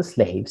were the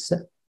slaves,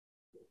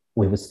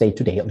 we would say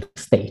today, of the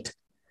state.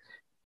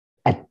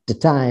 At the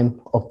time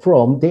of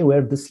Rome, they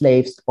were the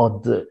slaves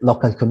of the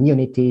local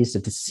communities,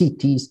 of the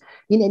cities,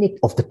 in any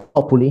of the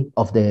populi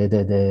of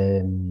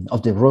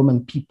the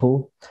Roman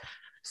people.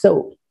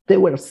 So they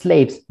were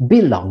slaves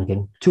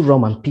belonging to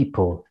Roman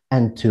people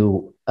and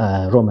to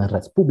Roman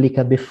Res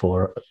Publica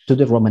before, to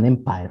the Roman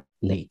Empire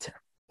later.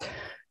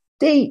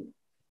 They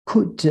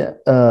could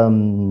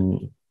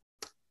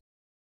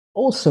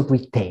also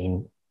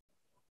retain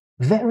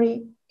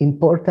very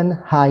important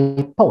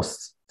high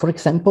posts. For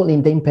example,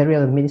 in the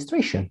imperial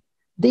administration,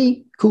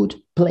 they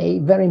could play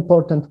very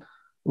important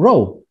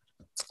role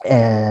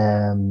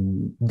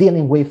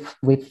dealing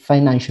with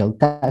financial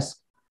tasks,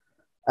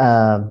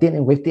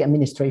 dealing with the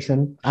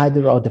administration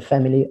either of the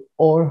family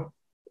or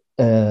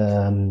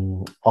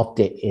of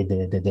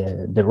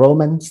the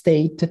Roman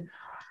state.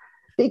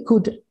 They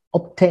could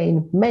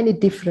obtain many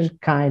different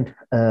kinds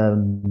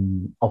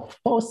of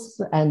posts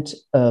and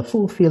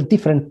fulfill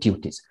different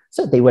duties.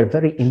 So they were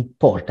very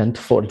important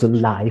for the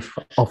life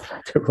of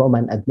the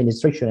Roman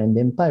administration and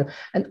the empire,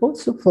 and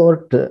also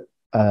for the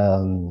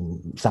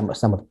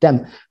some of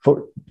them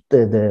for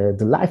the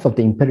life of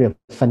the imperial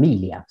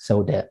familia,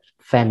 so the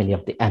family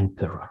of the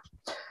emperor.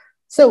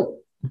 So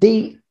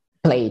they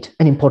played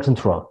an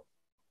important role.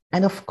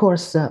 And of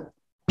course,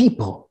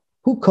 people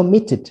who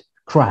committed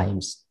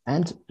crimes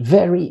and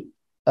very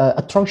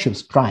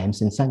atrocious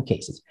crimes in some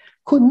cases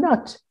could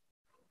not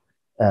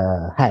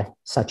have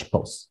such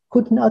posts,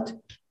 could not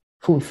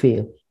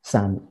fulfill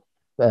some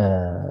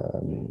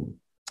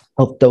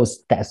of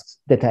those tasks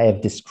that I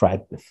have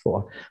described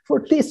before.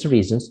 For these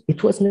reasons,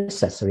 it was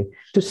necessary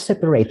to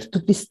separate, to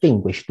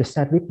distinguish the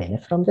servi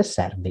poenae from the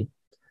servi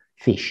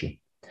fisci,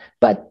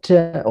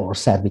 or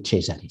servi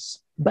Caesaris.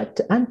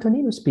 But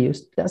Antoninus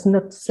Pius does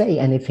not say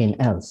anything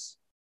else.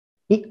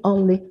 He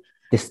only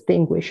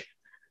distinguished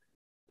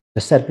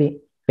the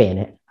servi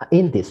poenae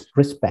in this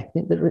respect,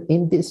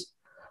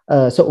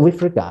 so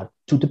with regard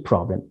to the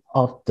problem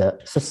of the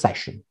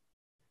succession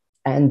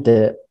and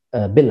the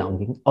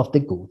belonging of the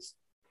goods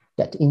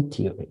that in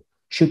theory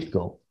should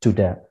go to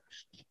the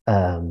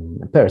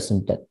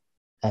person that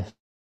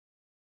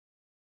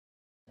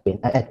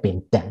had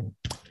been then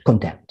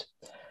condemned.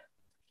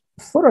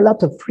 For a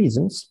lot of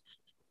reasons,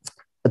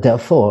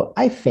 therefore,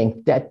 I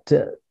think that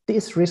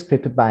this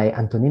rescript by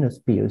Antoninus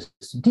Pius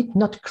did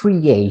not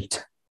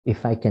create,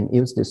 if I can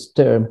use this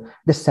term,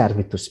 the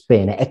servitus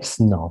poenae ex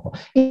novo.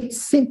 It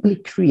simply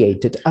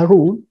created a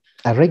rule,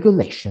 a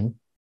regulation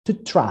to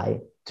try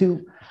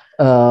to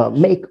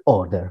make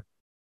order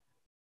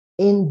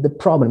in the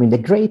problem, in the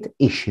great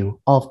issue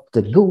of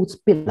the goods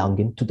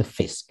belonging to the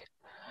fisc.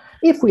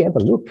 If we have a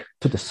look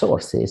to the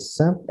sources,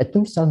 at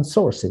some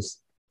sources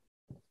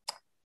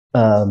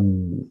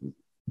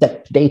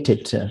that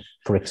dated,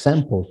 for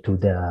example, to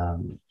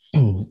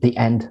the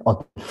end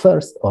of the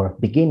first or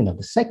beginning of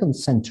the 2nd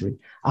century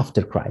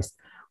after Christ,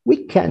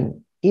 we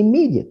can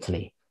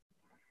immediately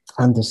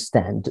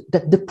understand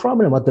that the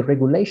problem of the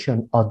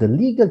regulation of the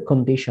legal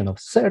condition of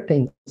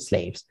certain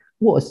slaves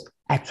was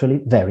actually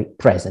very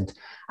present.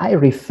 I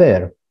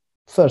refer,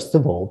 first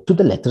of all, to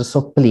the letters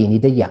of Pliny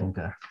the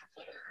Younger.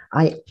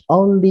 I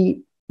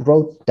only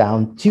wrote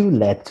down 2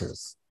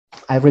 letters.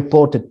 I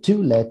reported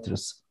 2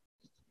 letters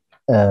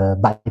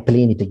by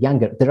Pliny the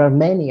Younger. There are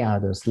many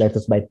others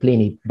letters by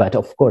Pliny, but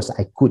of course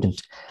I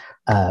couldn't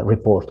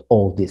report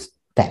all these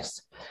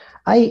texts.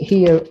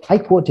 I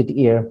quoted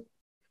here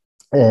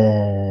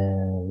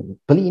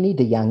Pliny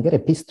the Younger,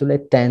 Epistole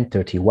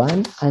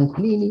 1031, and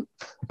Pliny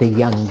the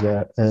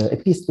Younger,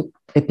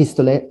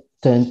 Epistole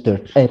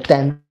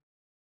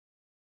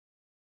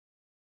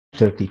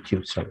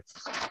 1032. Sorry.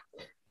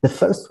 The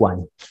first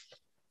one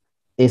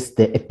is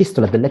the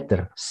Epistola, the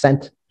letter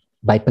sent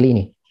by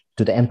Pliny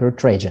to the Emperor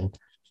Trajan.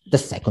 The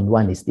second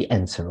one is the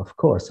answer, of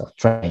course, of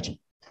Trajan.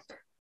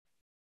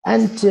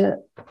 And sorry,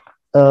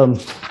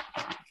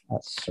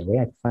 I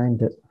have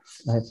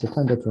to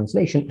find the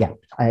translation. Yeah,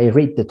 I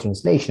read the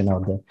translation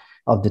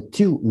of the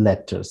 2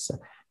 letters.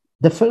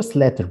 The first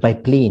letter by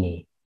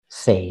Pliny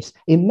says,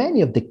 in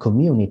many of the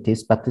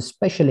communities, but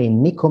especially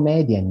in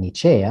Nicomedia and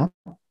Nicaea,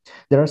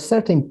 there are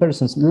certain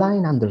persons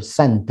lying under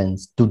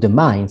sentence to the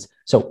mines.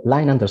 So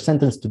lying under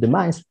sentence to the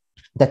mines,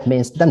 that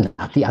means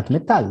damnati ad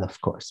metallo, of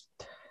course.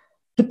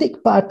 To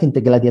take part in the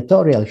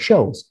gladiatorial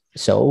shows,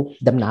 so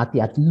damnati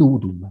ad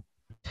ludum.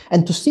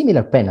 And to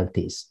similar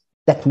penalties,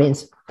 that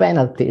means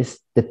penalties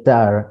that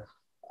are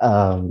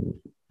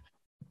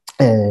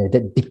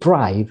that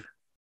deprive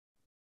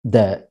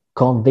the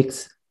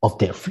convicts of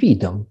their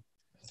freedom,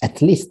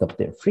 at least of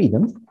their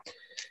freedom,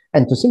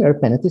 and to similar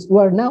penalties who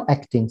are now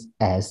acting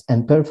as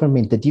and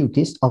performing the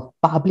duties of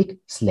public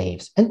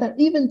slaves, and are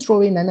even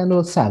drawing an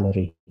annual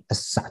salary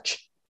as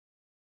such.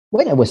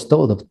 When I was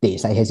told of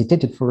this, I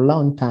hesitated for a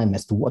long time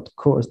as to what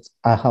course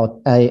I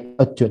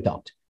ought to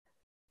adopt.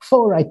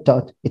 For I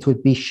thought it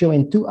would be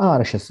showing too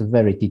harsh a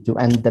severity to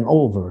hand them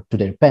over to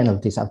their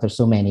penalties after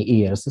so many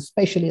years,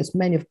 especially as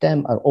many of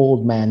them are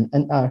old men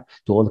and are,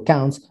 to all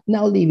accounts,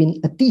 now living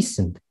a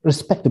decent,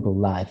 respectable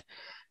life.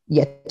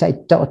 Yet I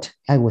thought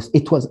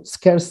it was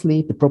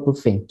scarcely the proper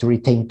thing to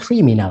retain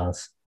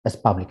criminals as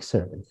public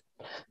servants.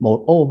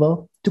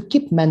 Moreover, to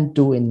keep men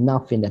doing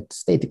nothing at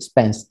state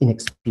expense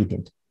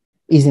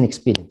is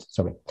inexpedient,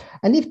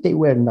 and if they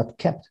were not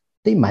kept,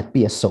 they might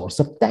be a source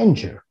of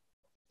danger.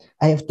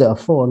 I have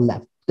therefore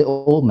left the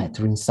whole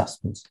matter in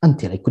suspense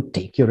until I could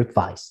take your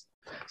advice.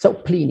 So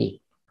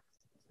Pliny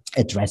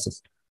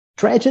addresses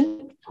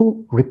Trajan,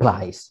 who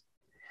replies,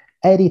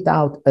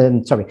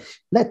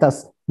 let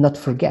us not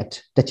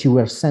forget that you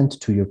were sent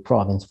to your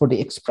province for the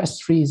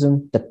express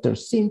reason that there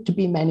seem to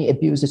be many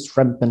abuses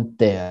rampant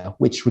there,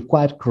 which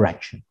required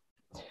correction.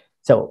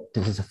 So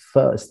this is the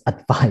first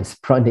advice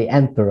from the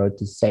emperor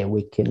to say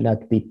we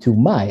cannot be too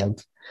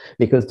mild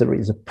because there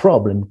is a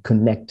problem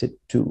connected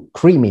to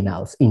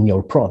criminals in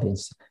your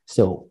province.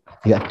 So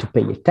you have to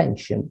pay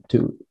attention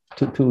to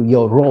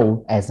your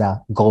role as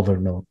a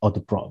governor of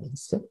the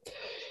province.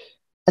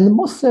 And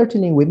most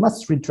certainly we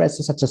must redress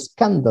such a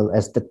scandal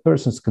as that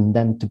persons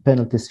condemned to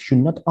penalties should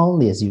not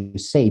only, as you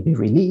say, be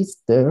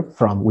released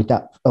from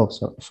without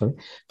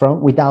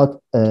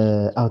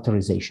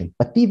authorization,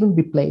 but even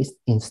be placed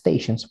in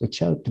stations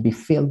which are to be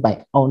filled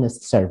by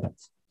honest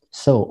servants.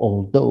 So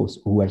all those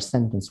who were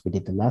sentenced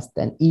within the last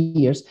 10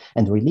 years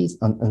and released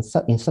on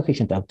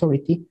insufficient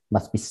authority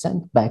must be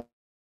sent back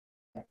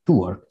to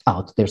work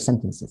out their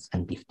sentences,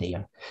 and if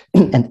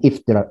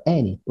there are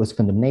any whose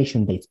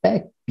condemnation dates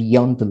back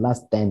beyond the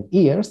last 10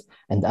 years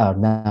and are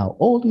now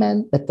old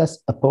men, let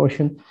us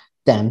apportion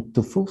them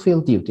to fulfill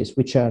duties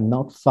which are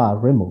not far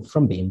removed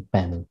from being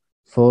penal.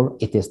 For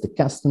it is the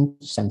custom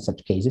to send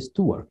such cases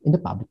to work in the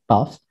public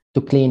paths,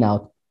 to clean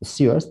out the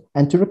sewers,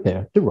 and to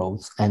repair the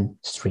roads and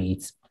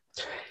streets.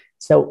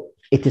 So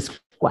it is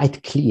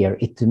quite clear,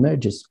 it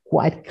emerges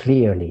quite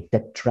clearly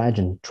that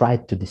Trajan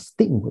tried to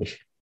distinguish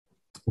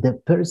the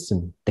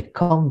person, the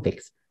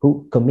convicts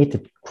who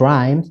committed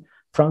crimes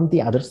from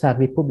the other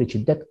servi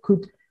publici that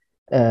could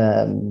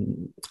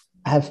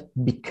have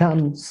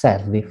become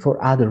servi for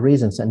other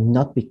reasons and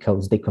not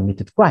because they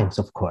committed crimes,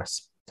 of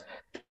course.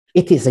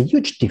 It is a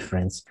huge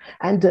difference.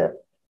 And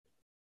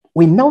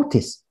we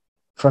notice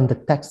from the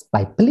text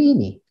by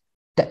Pliny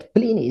that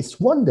Pliny is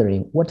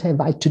wondering, what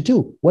have I to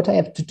do? What I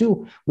have to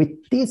do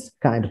with this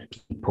kind of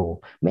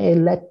people? May I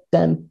let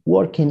them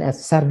working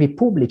as servi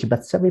publici,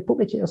 but servi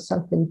publici are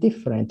something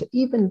different.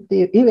 Even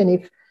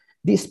if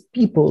these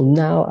people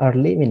now are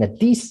living a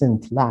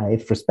decent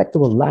life,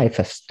 respectable life,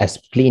 as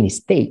Pliny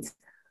states,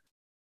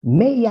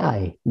 may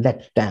I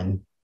let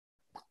them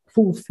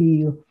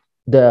fulfill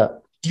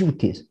the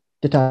duties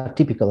that are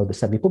typical of the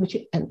servi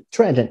publici? And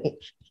Trajan,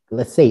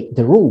 let's say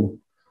the rule,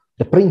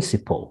 the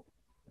principle,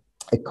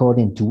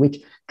 according to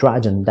which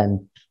Trajan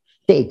then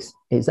takes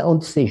his own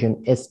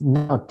decision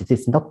it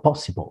is not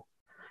possible.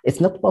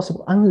 It's not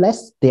possible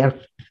unless they are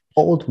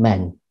old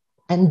men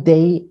and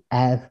they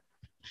have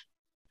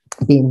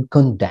been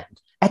condemned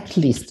at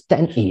least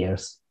 10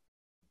 years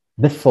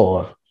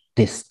before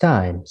this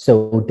time.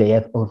 So they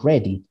have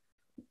already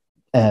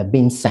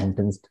been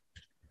sentenced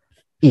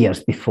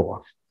years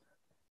before.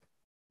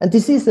 And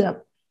this is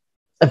a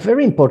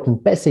very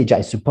important passage,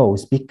 I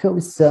suppose,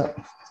 because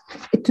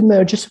it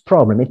emerges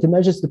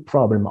the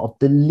problem of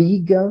the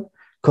legal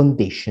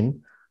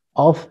condition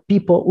of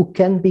people who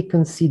can be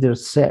considered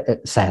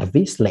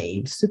servi,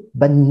 slaves,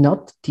 but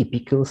not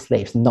typical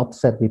slaves, not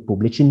servi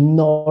publici,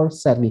 nor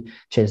servi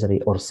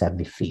Caesari or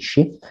servi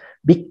fisci.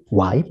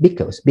 Why?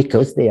 Because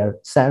they are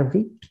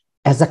servi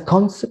as a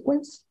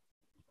consequence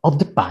of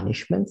the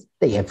punishments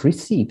they have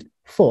received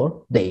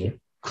for their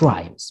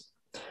crimes.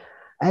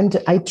 And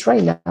I try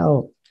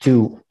now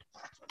to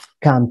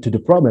come to the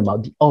problem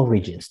of the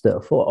origins,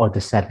 therefore, or the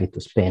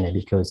servitus poenae,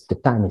 because the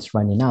time is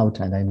running out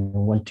and I don't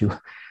want to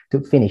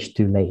finish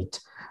too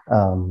late.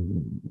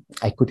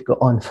 I could go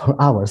on for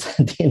hours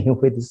dealing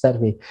with the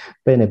servi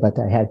poenae, but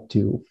I had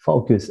to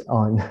focus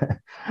on,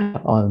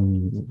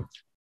 on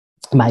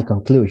my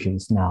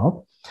conclusions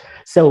now.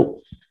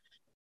 So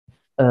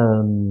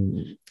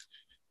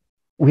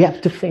we have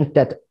to think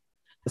that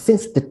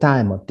since the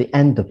time of the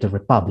end of the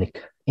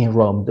Republic in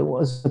Rome, there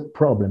was a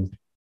problem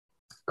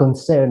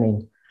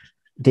concerning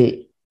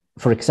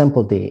for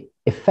example, the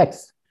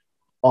effects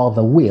of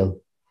a will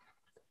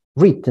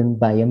written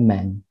by a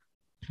man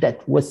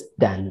that was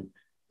then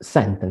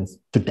sentenced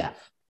to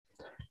death.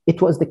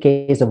 It was the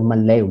case of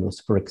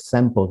Malleolus, for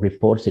example,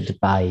 reported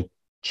by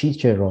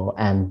Cicero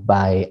and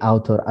by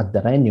author ad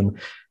Darenium.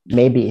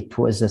 Maybe it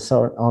was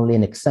only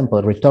an example,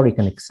 a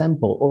rhetorical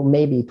example, or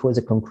maybe it was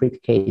a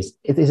concrete case.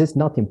 It is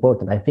not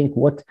important. I think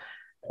what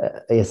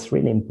is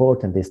really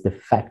important is the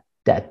fact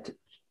that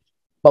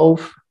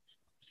both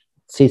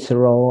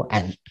Cicero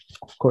and,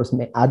 of course,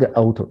 other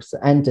authors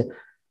and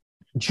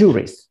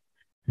jurists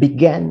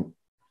began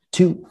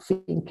to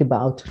think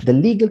about the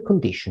legal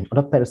condition of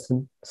a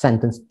person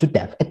sentenced to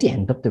death at the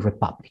end of the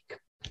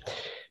Republic.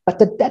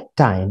 But at that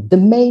time, the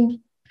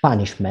main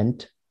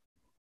punishment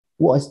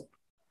was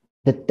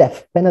the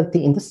death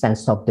penalty in the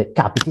sense of the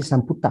capitis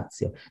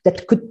amputatio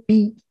that could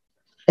be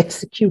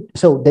executed.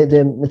 So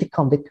the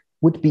convict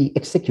would be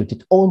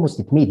executed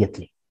almost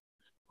immediately.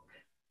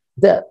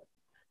 The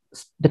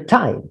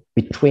time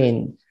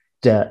between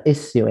the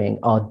issuing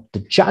of the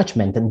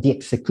judgment and the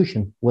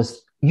execution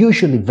was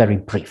usually very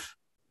brief.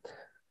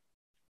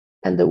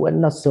 And there were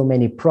not so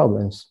many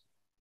problems,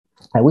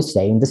 I would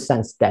say, in the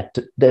sense that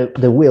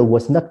the will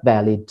was not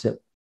valid,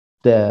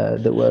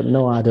 there were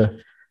no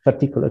other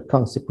particular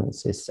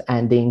consequences.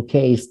 And in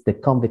case the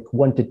convict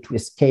wanted to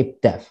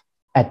escape death,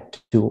 had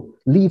to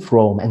leave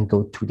Rome and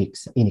go to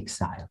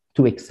exile.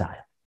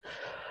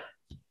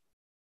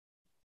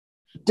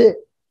 The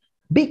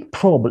big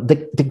problem,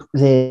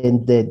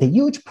 the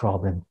huge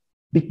problem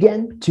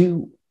began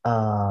to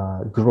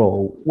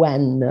grow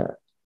when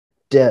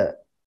the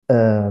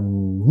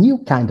new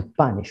kind of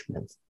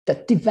punishments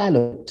that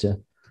developed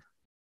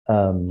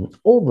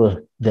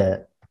over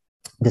the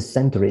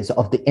centuries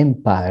of the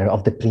empire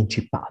of the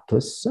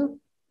Principatus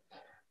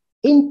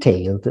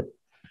entailed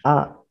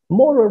a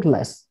more or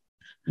less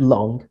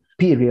long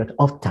period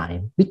of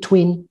time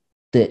between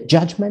the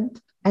judgment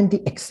and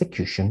the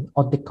execution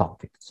of the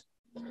convicts.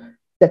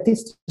 That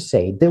is to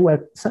say, there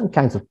were some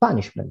kinds of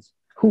punishments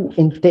who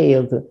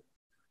entailed,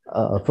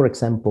 for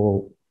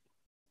example,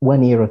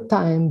 1 year of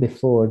time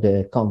before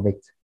the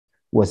convict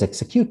was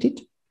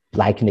executed,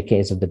 like in the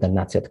case of the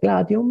damnatio ad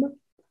gladium,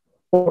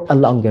 or a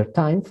longer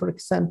time, for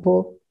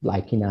example,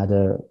 like in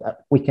other,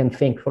 we can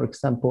think, for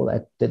example,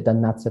 at the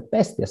damnatio ad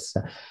bestias,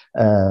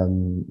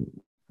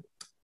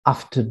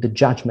 after the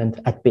judgment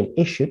had been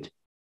issued,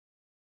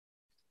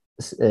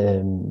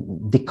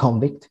 the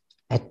convict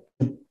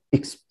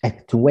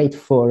had to wait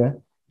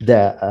for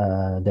the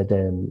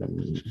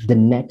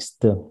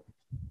next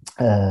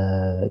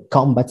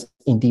combats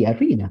in the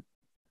arena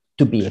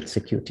to be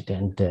executed,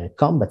 and the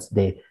combats,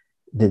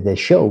 the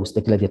shows,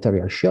 the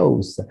gladiatorial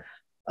shows,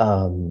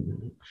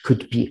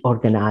 could be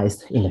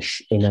organized in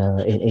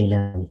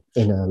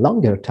a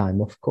longer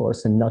time, of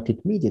course, and not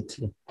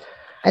immediately.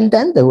 And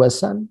then there were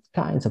some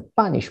kinds of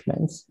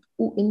punishments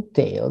who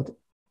entailed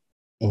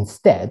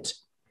instead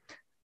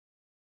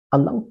a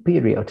long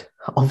period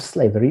of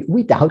slavery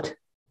without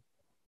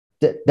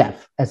the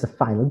death as a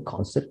final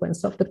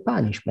consequence of the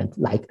punishment,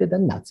 like the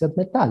damnatio ad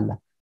metalla,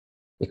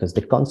 because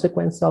the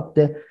consequence of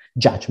the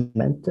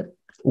judgment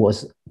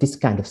was this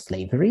kind of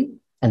slavery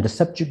and the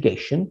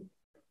subjugation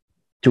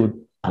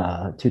to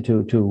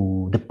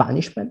the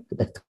punishment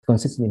that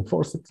consisted in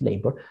forced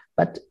labor,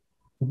 but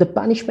the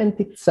punishment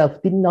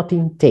itself did not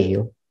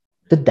entail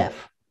the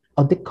death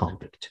of the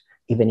convict,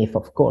 even if,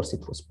 of course,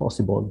 it was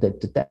possible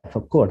that the death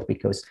occurred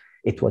because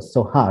it was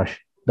so harsh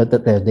that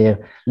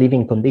their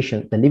living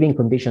conditions, the living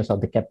conditions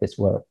of the captives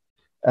were,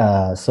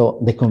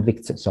 the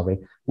convicts,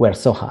 were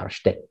so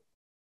harsh that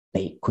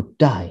they could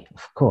die,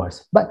 of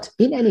course. But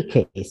in any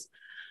case,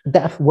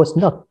 death was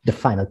not the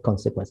final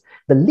consequence.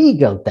 The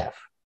legal death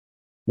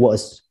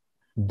was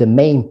the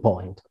main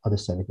point of the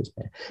Servitus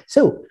Poenae.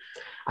 So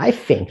I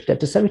think that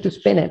the Servitus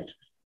Poenae,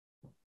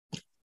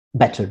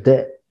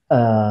 the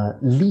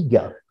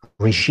legal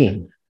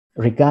regime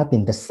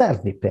regarding the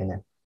Servi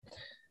Poenae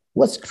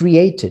was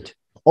created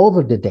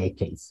over the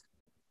decades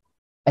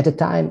at the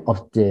time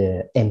of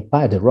the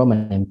empire, the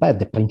Roman Empire,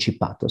 the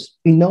Principatus,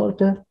 in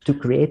order to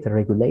create a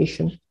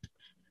regulation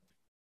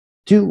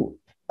to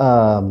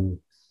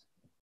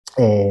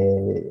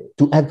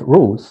to have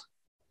rules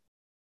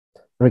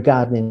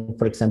regarding,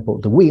 for example,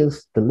 the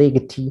wills, the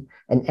legatee,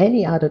 and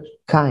any other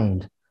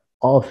kind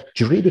of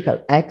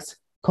juridical acts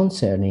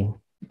concerning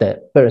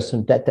the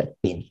person that had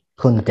been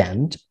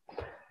condemned.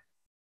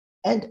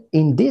 And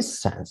in this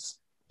sense,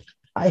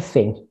 I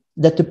think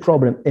that the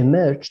problem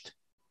emerged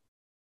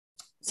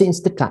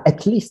since the time,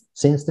 at least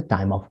since the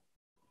time of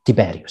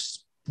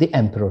Tiberius, the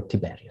Emperor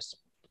Tiberius.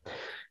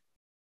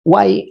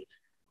 Why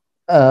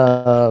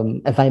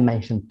have I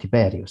mentioned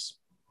Tiberius?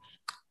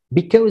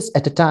 Because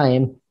at the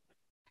time,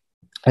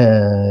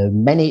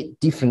 many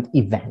different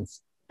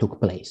events took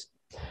place.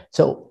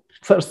 So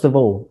first of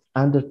all,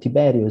 under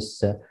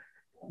Tiberius,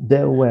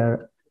 there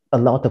were a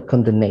lot of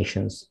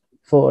condemnations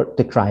for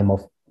the crime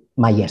of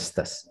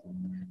maiestas.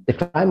 The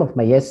crime of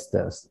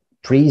maiestas,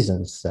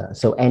 treasons,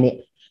 so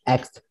any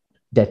act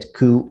that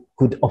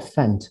could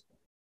offend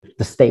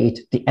the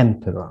state, the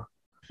emperor,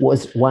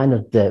 was one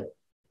of the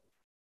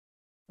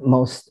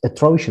most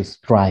atrocious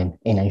crime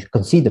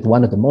considered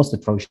one of the most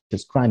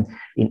atrocious crime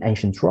in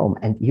ancient Rome,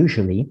 and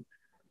usually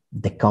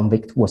the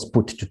convict was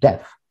put to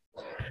death.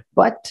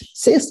 But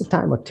since the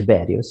time of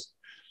Tiberius,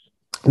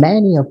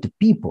 many of the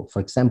people, for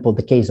example,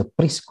 the case of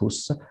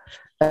Priscus,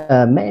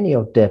 many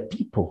of the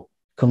people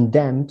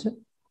condemned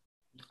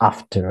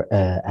after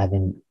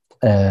having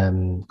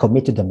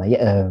committed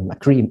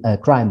a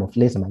crime of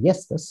lesa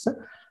maiestas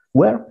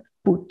were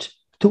put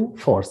to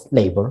forced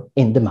labor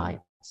in the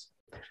mines.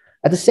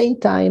 At the same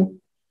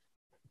time,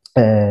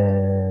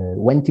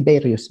 when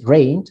Tiberius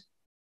reigned,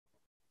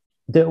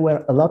 there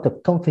were a lot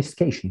of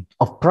confiscation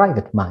of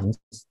private mines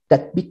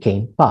that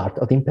became part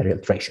of the imperial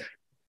treasury.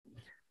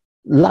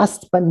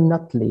 Last but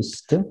not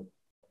least,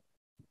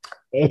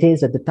 it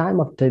is at the time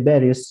of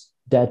Tiberius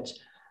that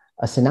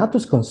a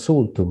senatus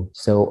consultum,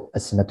 so a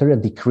senatorial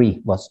decree,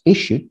 was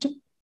issued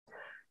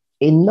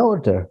in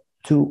order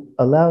to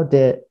allow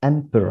the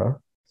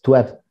emperor to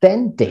have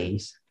 10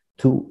 days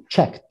to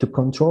check, to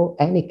control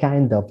any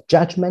kind of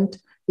judgment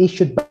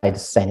issued by the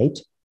Senate,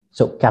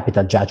 so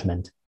capital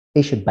judgment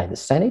issued by the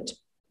Senate,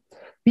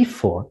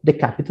 before the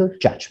capital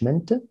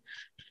judgment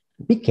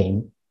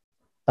became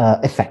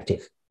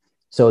effective.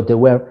 So there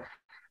were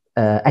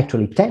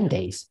actually 10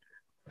 days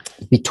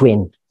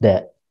between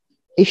the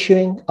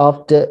issuing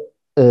of the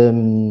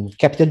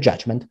capital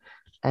judgment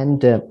and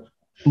the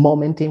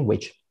moment in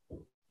which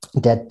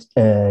that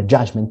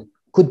judgment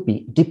could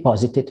be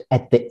deposited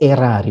at the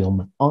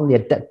aerarium. Only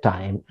at that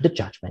time the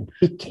judgment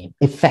became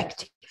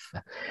effective.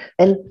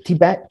 And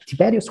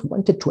Tiberius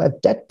wanted to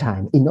have that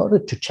time in order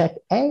to check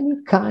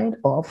any kind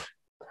of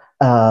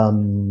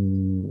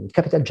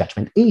capital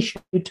judgment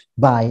issued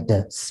by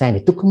the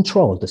Senate, to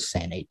control the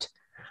Senate.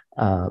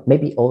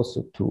 Maybe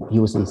also to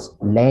use his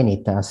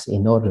lenitas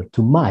in order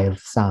to mild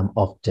some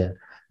of the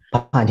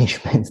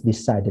punishments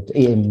decided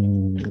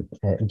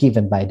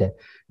given by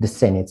the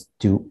Senate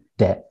to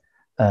the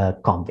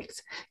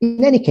convicts.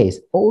 In any case,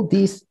 all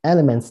these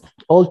elements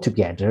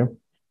altogether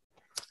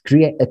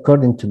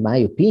according to my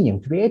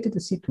opinion, created a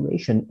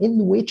situation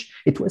in which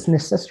it was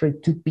necessary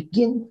to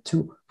begin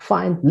to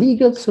find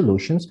legal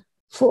solutions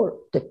for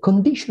the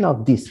condition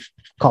of these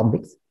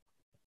convicts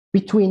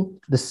between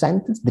the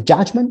sentence, the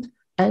judgment,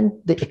 and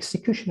the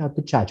execution of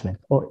the judgment,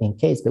 or in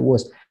case there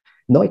was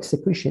no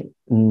execution,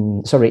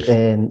 and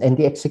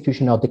the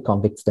execution of the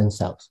convicts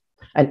themselves.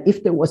 And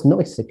if there was no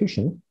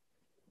execution,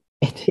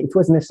 it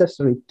was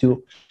necessary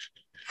to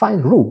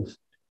find rules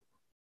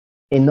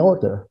in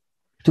order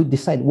to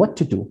decide what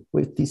to do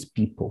with these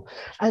people.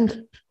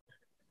 And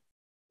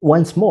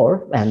once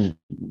more, and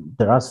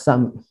there are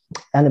some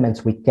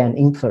elements we can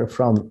infer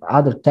from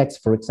other texts,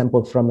 for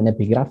example, from an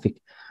epigraphic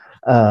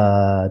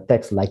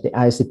text like the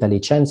Aes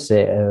Italicense.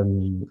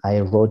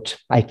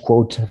 I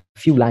quote a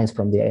few lines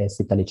from the Aes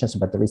Italicense,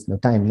 but there is no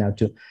time now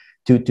to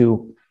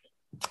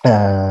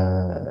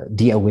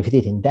deal with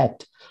it in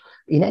depth.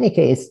 In any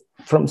case,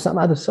 from some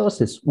other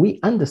sources, we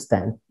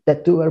understand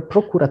that there were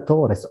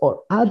procuratores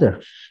or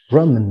other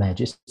Roman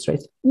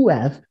magistrates who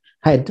have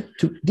had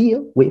to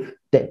deal with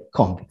the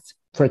convicts.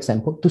 For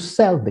example, to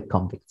sell the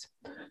convicts,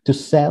 to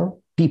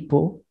sell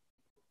people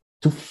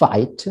to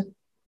fight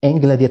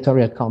in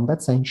gladiatorial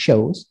combats and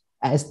shows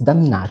as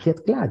damnati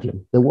at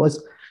gladium. There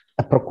was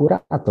a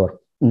procurator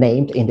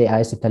named in the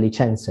Aes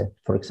Italicense.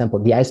 For example,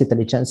 the Aes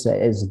Italicense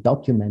is a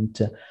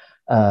document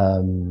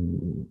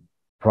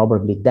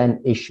probably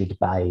then issued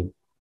by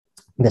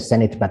the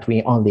Senate, but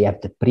we only have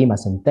the prima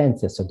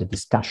sentenza, so the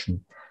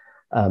discussion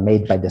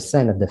made by the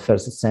Senate, the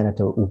first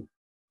senator who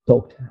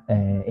talked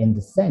in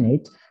the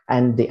Senate,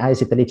 and the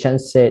Aes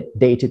Italicense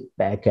dated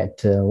back at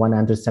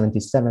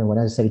 177,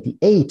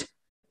 178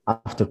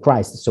 after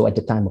Christ, so at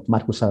the time of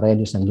Marcus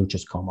Aurelius and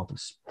Lucius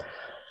Commodus.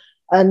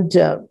 And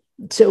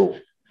so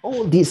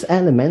all these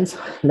elements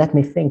let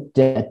me think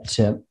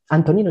that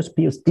Antoninus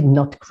Pius did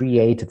not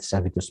create the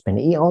Servitus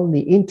Poenae. He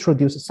only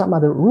introduced some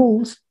other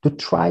rules to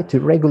try to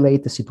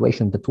regulate the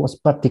situation that was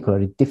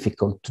particularly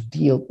difficult to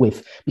deal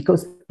with,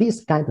 because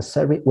these kind of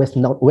servi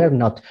were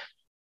not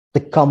the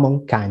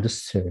common kind of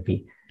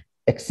servi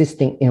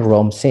existing in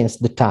Rome since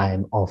the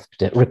time of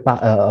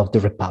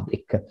the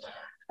Republic.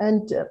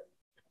 And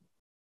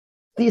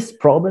these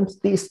problems,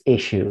 these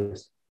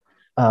issues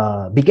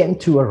began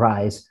to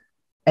arise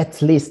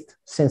at least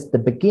since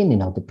the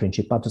beginning of the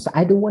Principatus.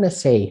 I don't want to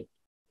say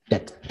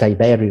that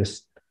Tiberius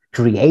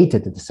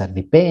created the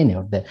servi poenae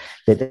or the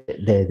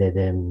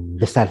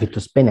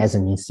servitus poenae as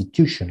an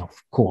institution, of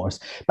course,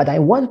 but I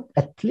want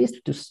at least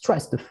to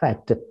stress the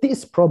fact that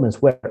these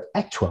problems were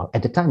actual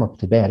at the time of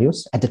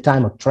Tiberius, at the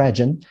time of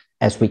Trajan,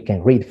 as we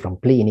can read from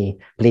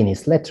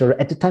Pliny's letter,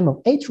 at the time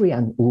of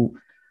Hadrian, who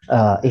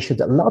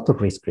issued a lot of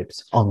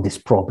rescripts on this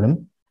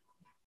problem.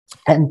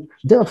 And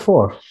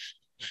therefore,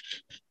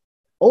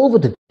 over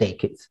the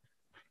decades,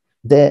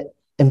 the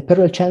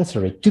imperial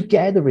chancellery,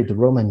 together with the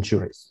Roman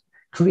jurists,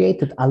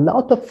 created a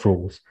lot of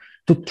rules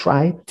to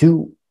try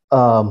to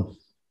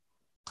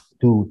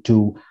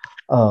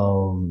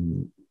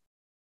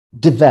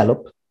develop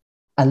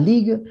a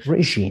legal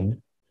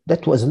regime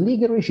that was a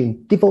legal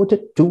regime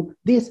devoted to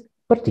this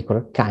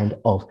particular kind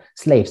of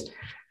slaves.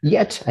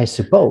 Yet, I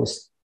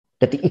suppose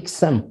that the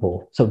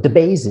example, so the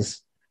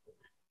basis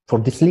for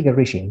this legal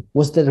regime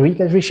was the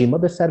legal regime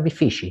of the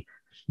servifici,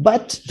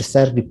 but the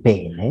servi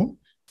poenae,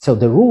 so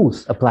the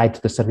rules applied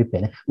to the servi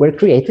poenae, were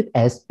created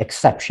as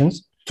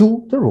exceptions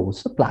to the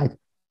rules applied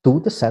to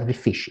the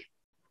servifici.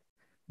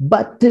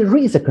 But there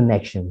is a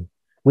connection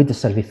with the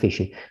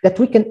servifici that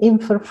we can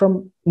infer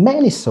from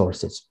many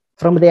sources,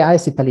 from the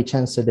Ars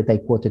Italicensor that I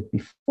quoted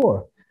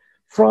before,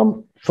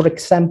 from, for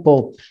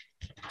example,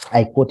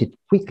 I quote it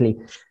quickly,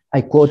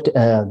 I quote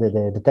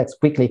the text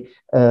quickly,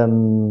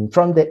 from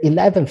the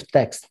 11th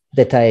text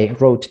that I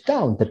wrote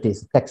down, that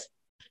is a text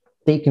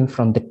taken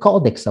from the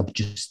Codex of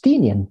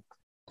Justinian,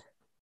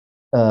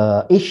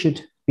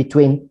 issued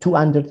between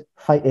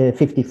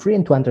 253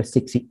 and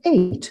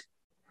 268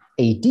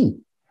 AD.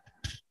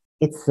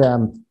 It's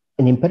an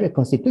imperial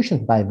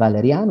constitution by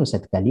Valerianus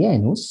et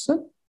Gallienus,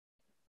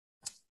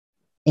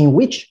 in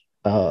which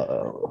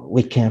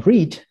we can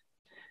read,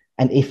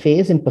 and if he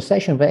is in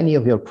possession of any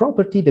of your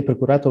property, the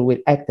procurator will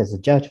act as a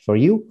judge for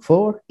you,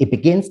 for he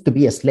begins to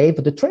be a slave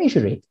of the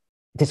treasury.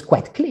 It is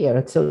quite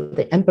clear. So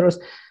the emperors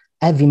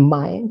have in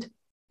mind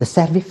the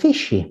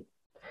servifici,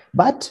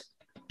 but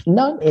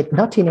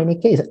not in any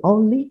case,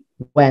 only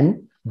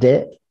when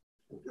the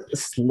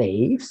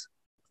slave,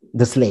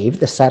 the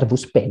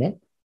servus poenae,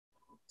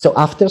 so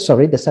after,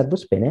 the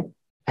servus poenae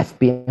has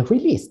been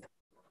released.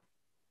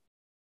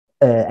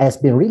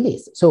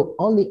 So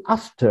only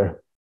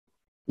after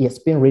he has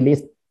been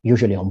released,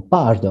 usually on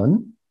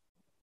pardon,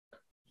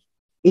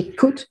 it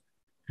could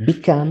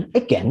become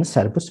again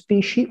servus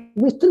fici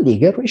with the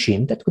legal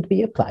regime that could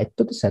be applied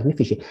to the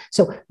servifici.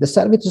 So the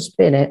servus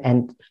poenae,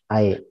 and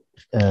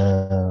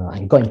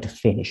I'm going to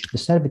finish. The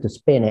servus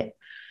poenae,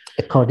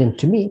 according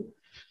to me,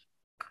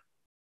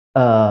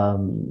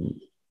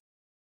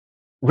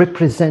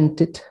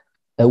 represented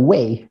a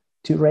way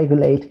to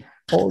regulate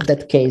all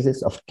that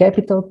cases of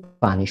capital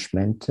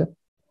punishment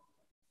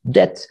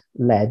that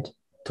led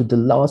to the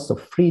loss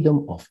of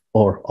freedom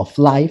of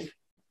life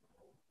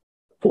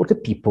for the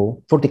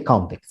people, for the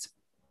convicts.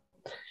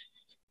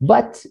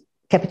 But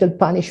capital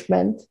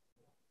punishment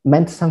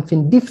meant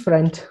something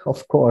different,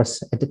 of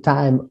course, at the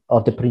time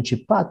of the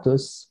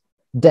Principatus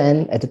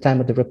than at the time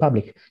of the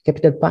Republic.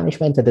 Capital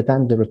punishment at the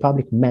time of the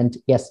Republic meant,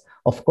 yes,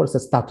 of course, a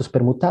status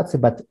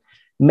permutatio, but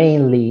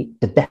mainly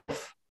the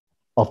death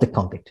of the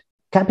convict.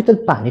 Capital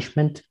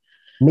punishment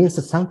means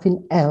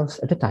something else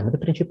at the time of the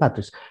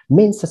Principatus,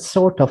 means a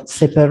sort of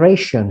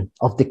separation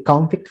of the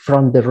convict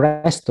from the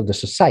rest of the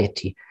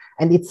society.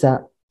 And it's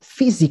a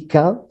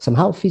physical,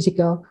 somehow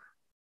physical,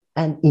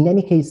 and in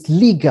any case,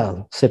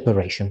 legal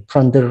separation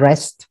from the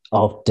rest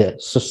of the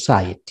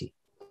society.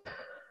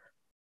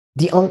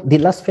 The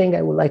last thing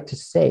I would like to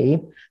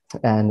say,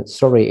 and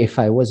sorry if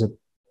I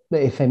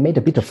made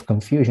a bit of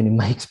confusion in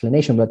my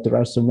explanation, but there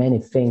are so many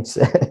things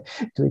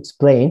to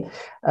explain.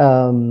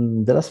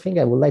 The last thing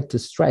I would like to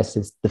stress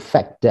is the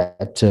fact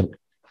that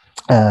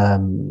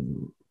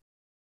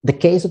the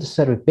case of the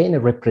servi poenae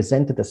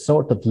represented a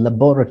sort of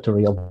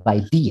laboratory of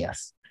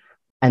ideas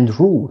and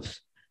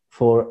rules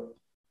for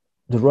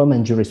the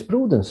Roman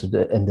jurisprudence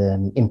and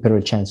the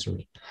imperial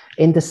chancery,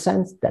 in the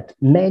sense that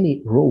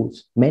many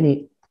rules,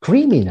 many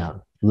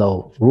criminal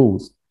law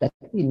rules that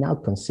we now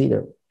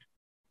consider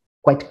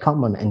quite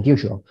common and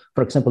usual,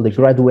 for example, the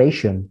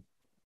graduation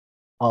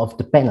of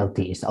the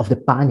penalties, of the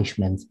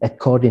punishments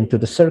according to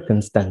the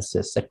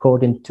circumstances,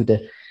 according to the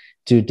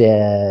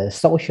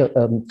social,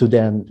 to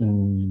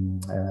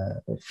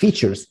the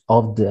features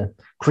of the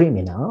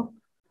criminal,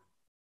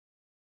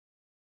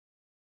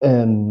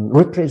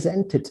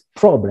 represented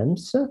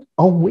problems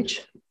on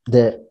which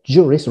the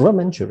jurists,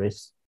 Roman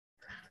jurists,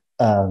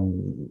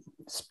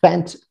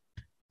 spent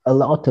a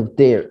lot of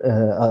their,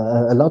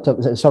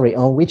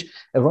 on which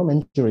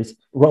Roman jurists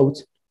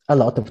wrote a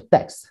lot of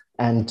texts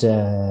and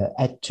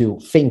had to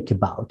think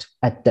about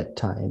at that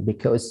time,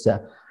 because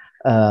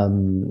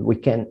we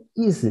can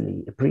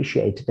easily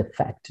appreciate the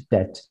fact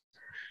that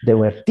there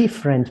were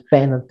different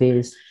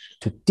penalties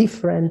to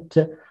different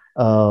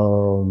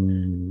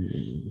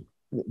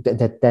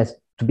that's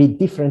to be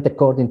different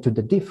according to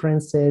the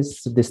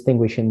differences,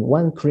 distinguishing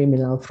one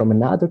criminal from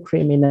another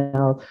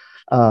criminal,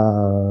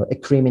 a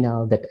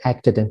criminal that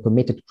acted and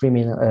committed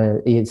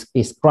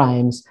his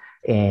crimes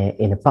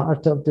in a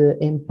part of the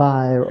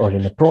empire or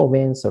in a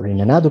province or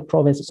in another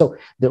province. So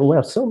there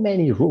were so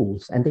many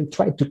rules, and they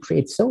tried to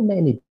create so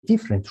many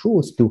different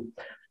rules to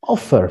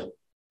offer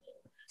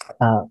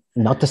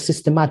not a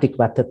systematic,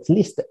 but at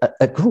least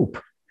a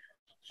group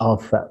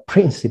of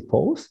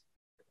principles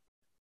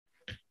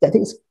that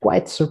is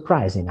quite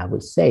surprising, I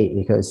would say,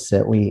 because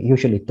we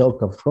usually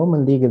talk of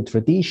Roman legal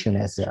tradition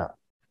as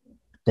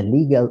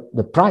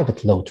the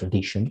private law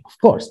tradition. Of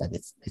course, that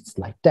it's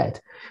like that.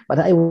 But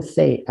I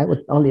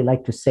would only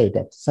like to say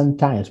that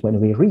sometimes when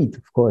we read,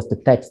 of course, the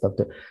text of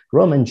the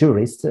Roman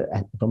jurists,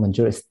 and Roman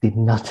jurists did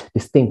not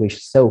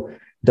distinguish so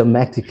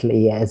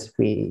dogmatically as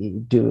we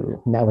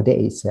do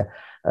nowadays,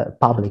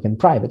 public and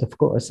private, of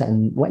course.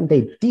 And when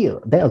they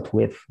dealt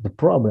with the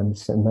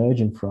problems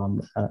emerging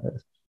from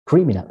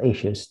criminal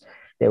issues,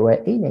 they were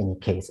in any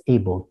case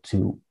able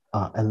to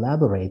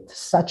elaborate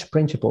such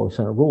principles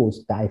and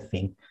rules that I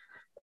think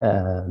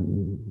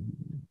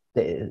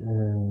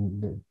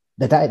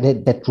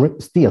that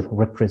still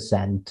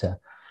represent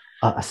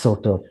a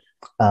sort of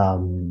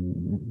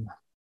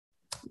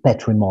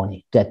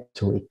patrimony that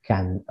we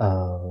can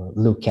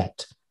look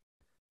at.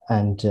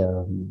 And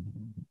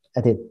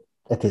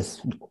that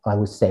is, I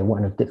would say,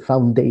 one of the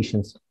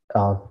foundations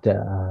of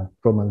the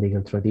Roman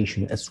legal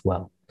tradition as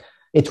well.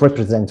 It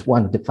represents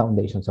one of the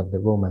foundations of the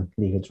Roman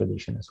legal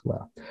tradition as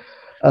well.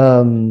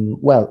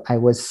 Well, I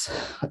would say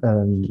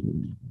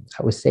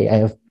I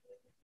have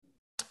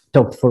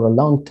talked for a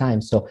long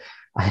time, so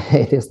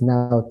it is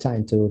now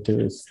time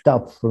to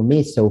stop for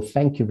me. So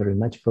thank you very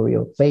much for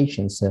your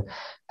patience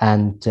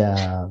and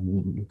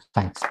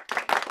thanks.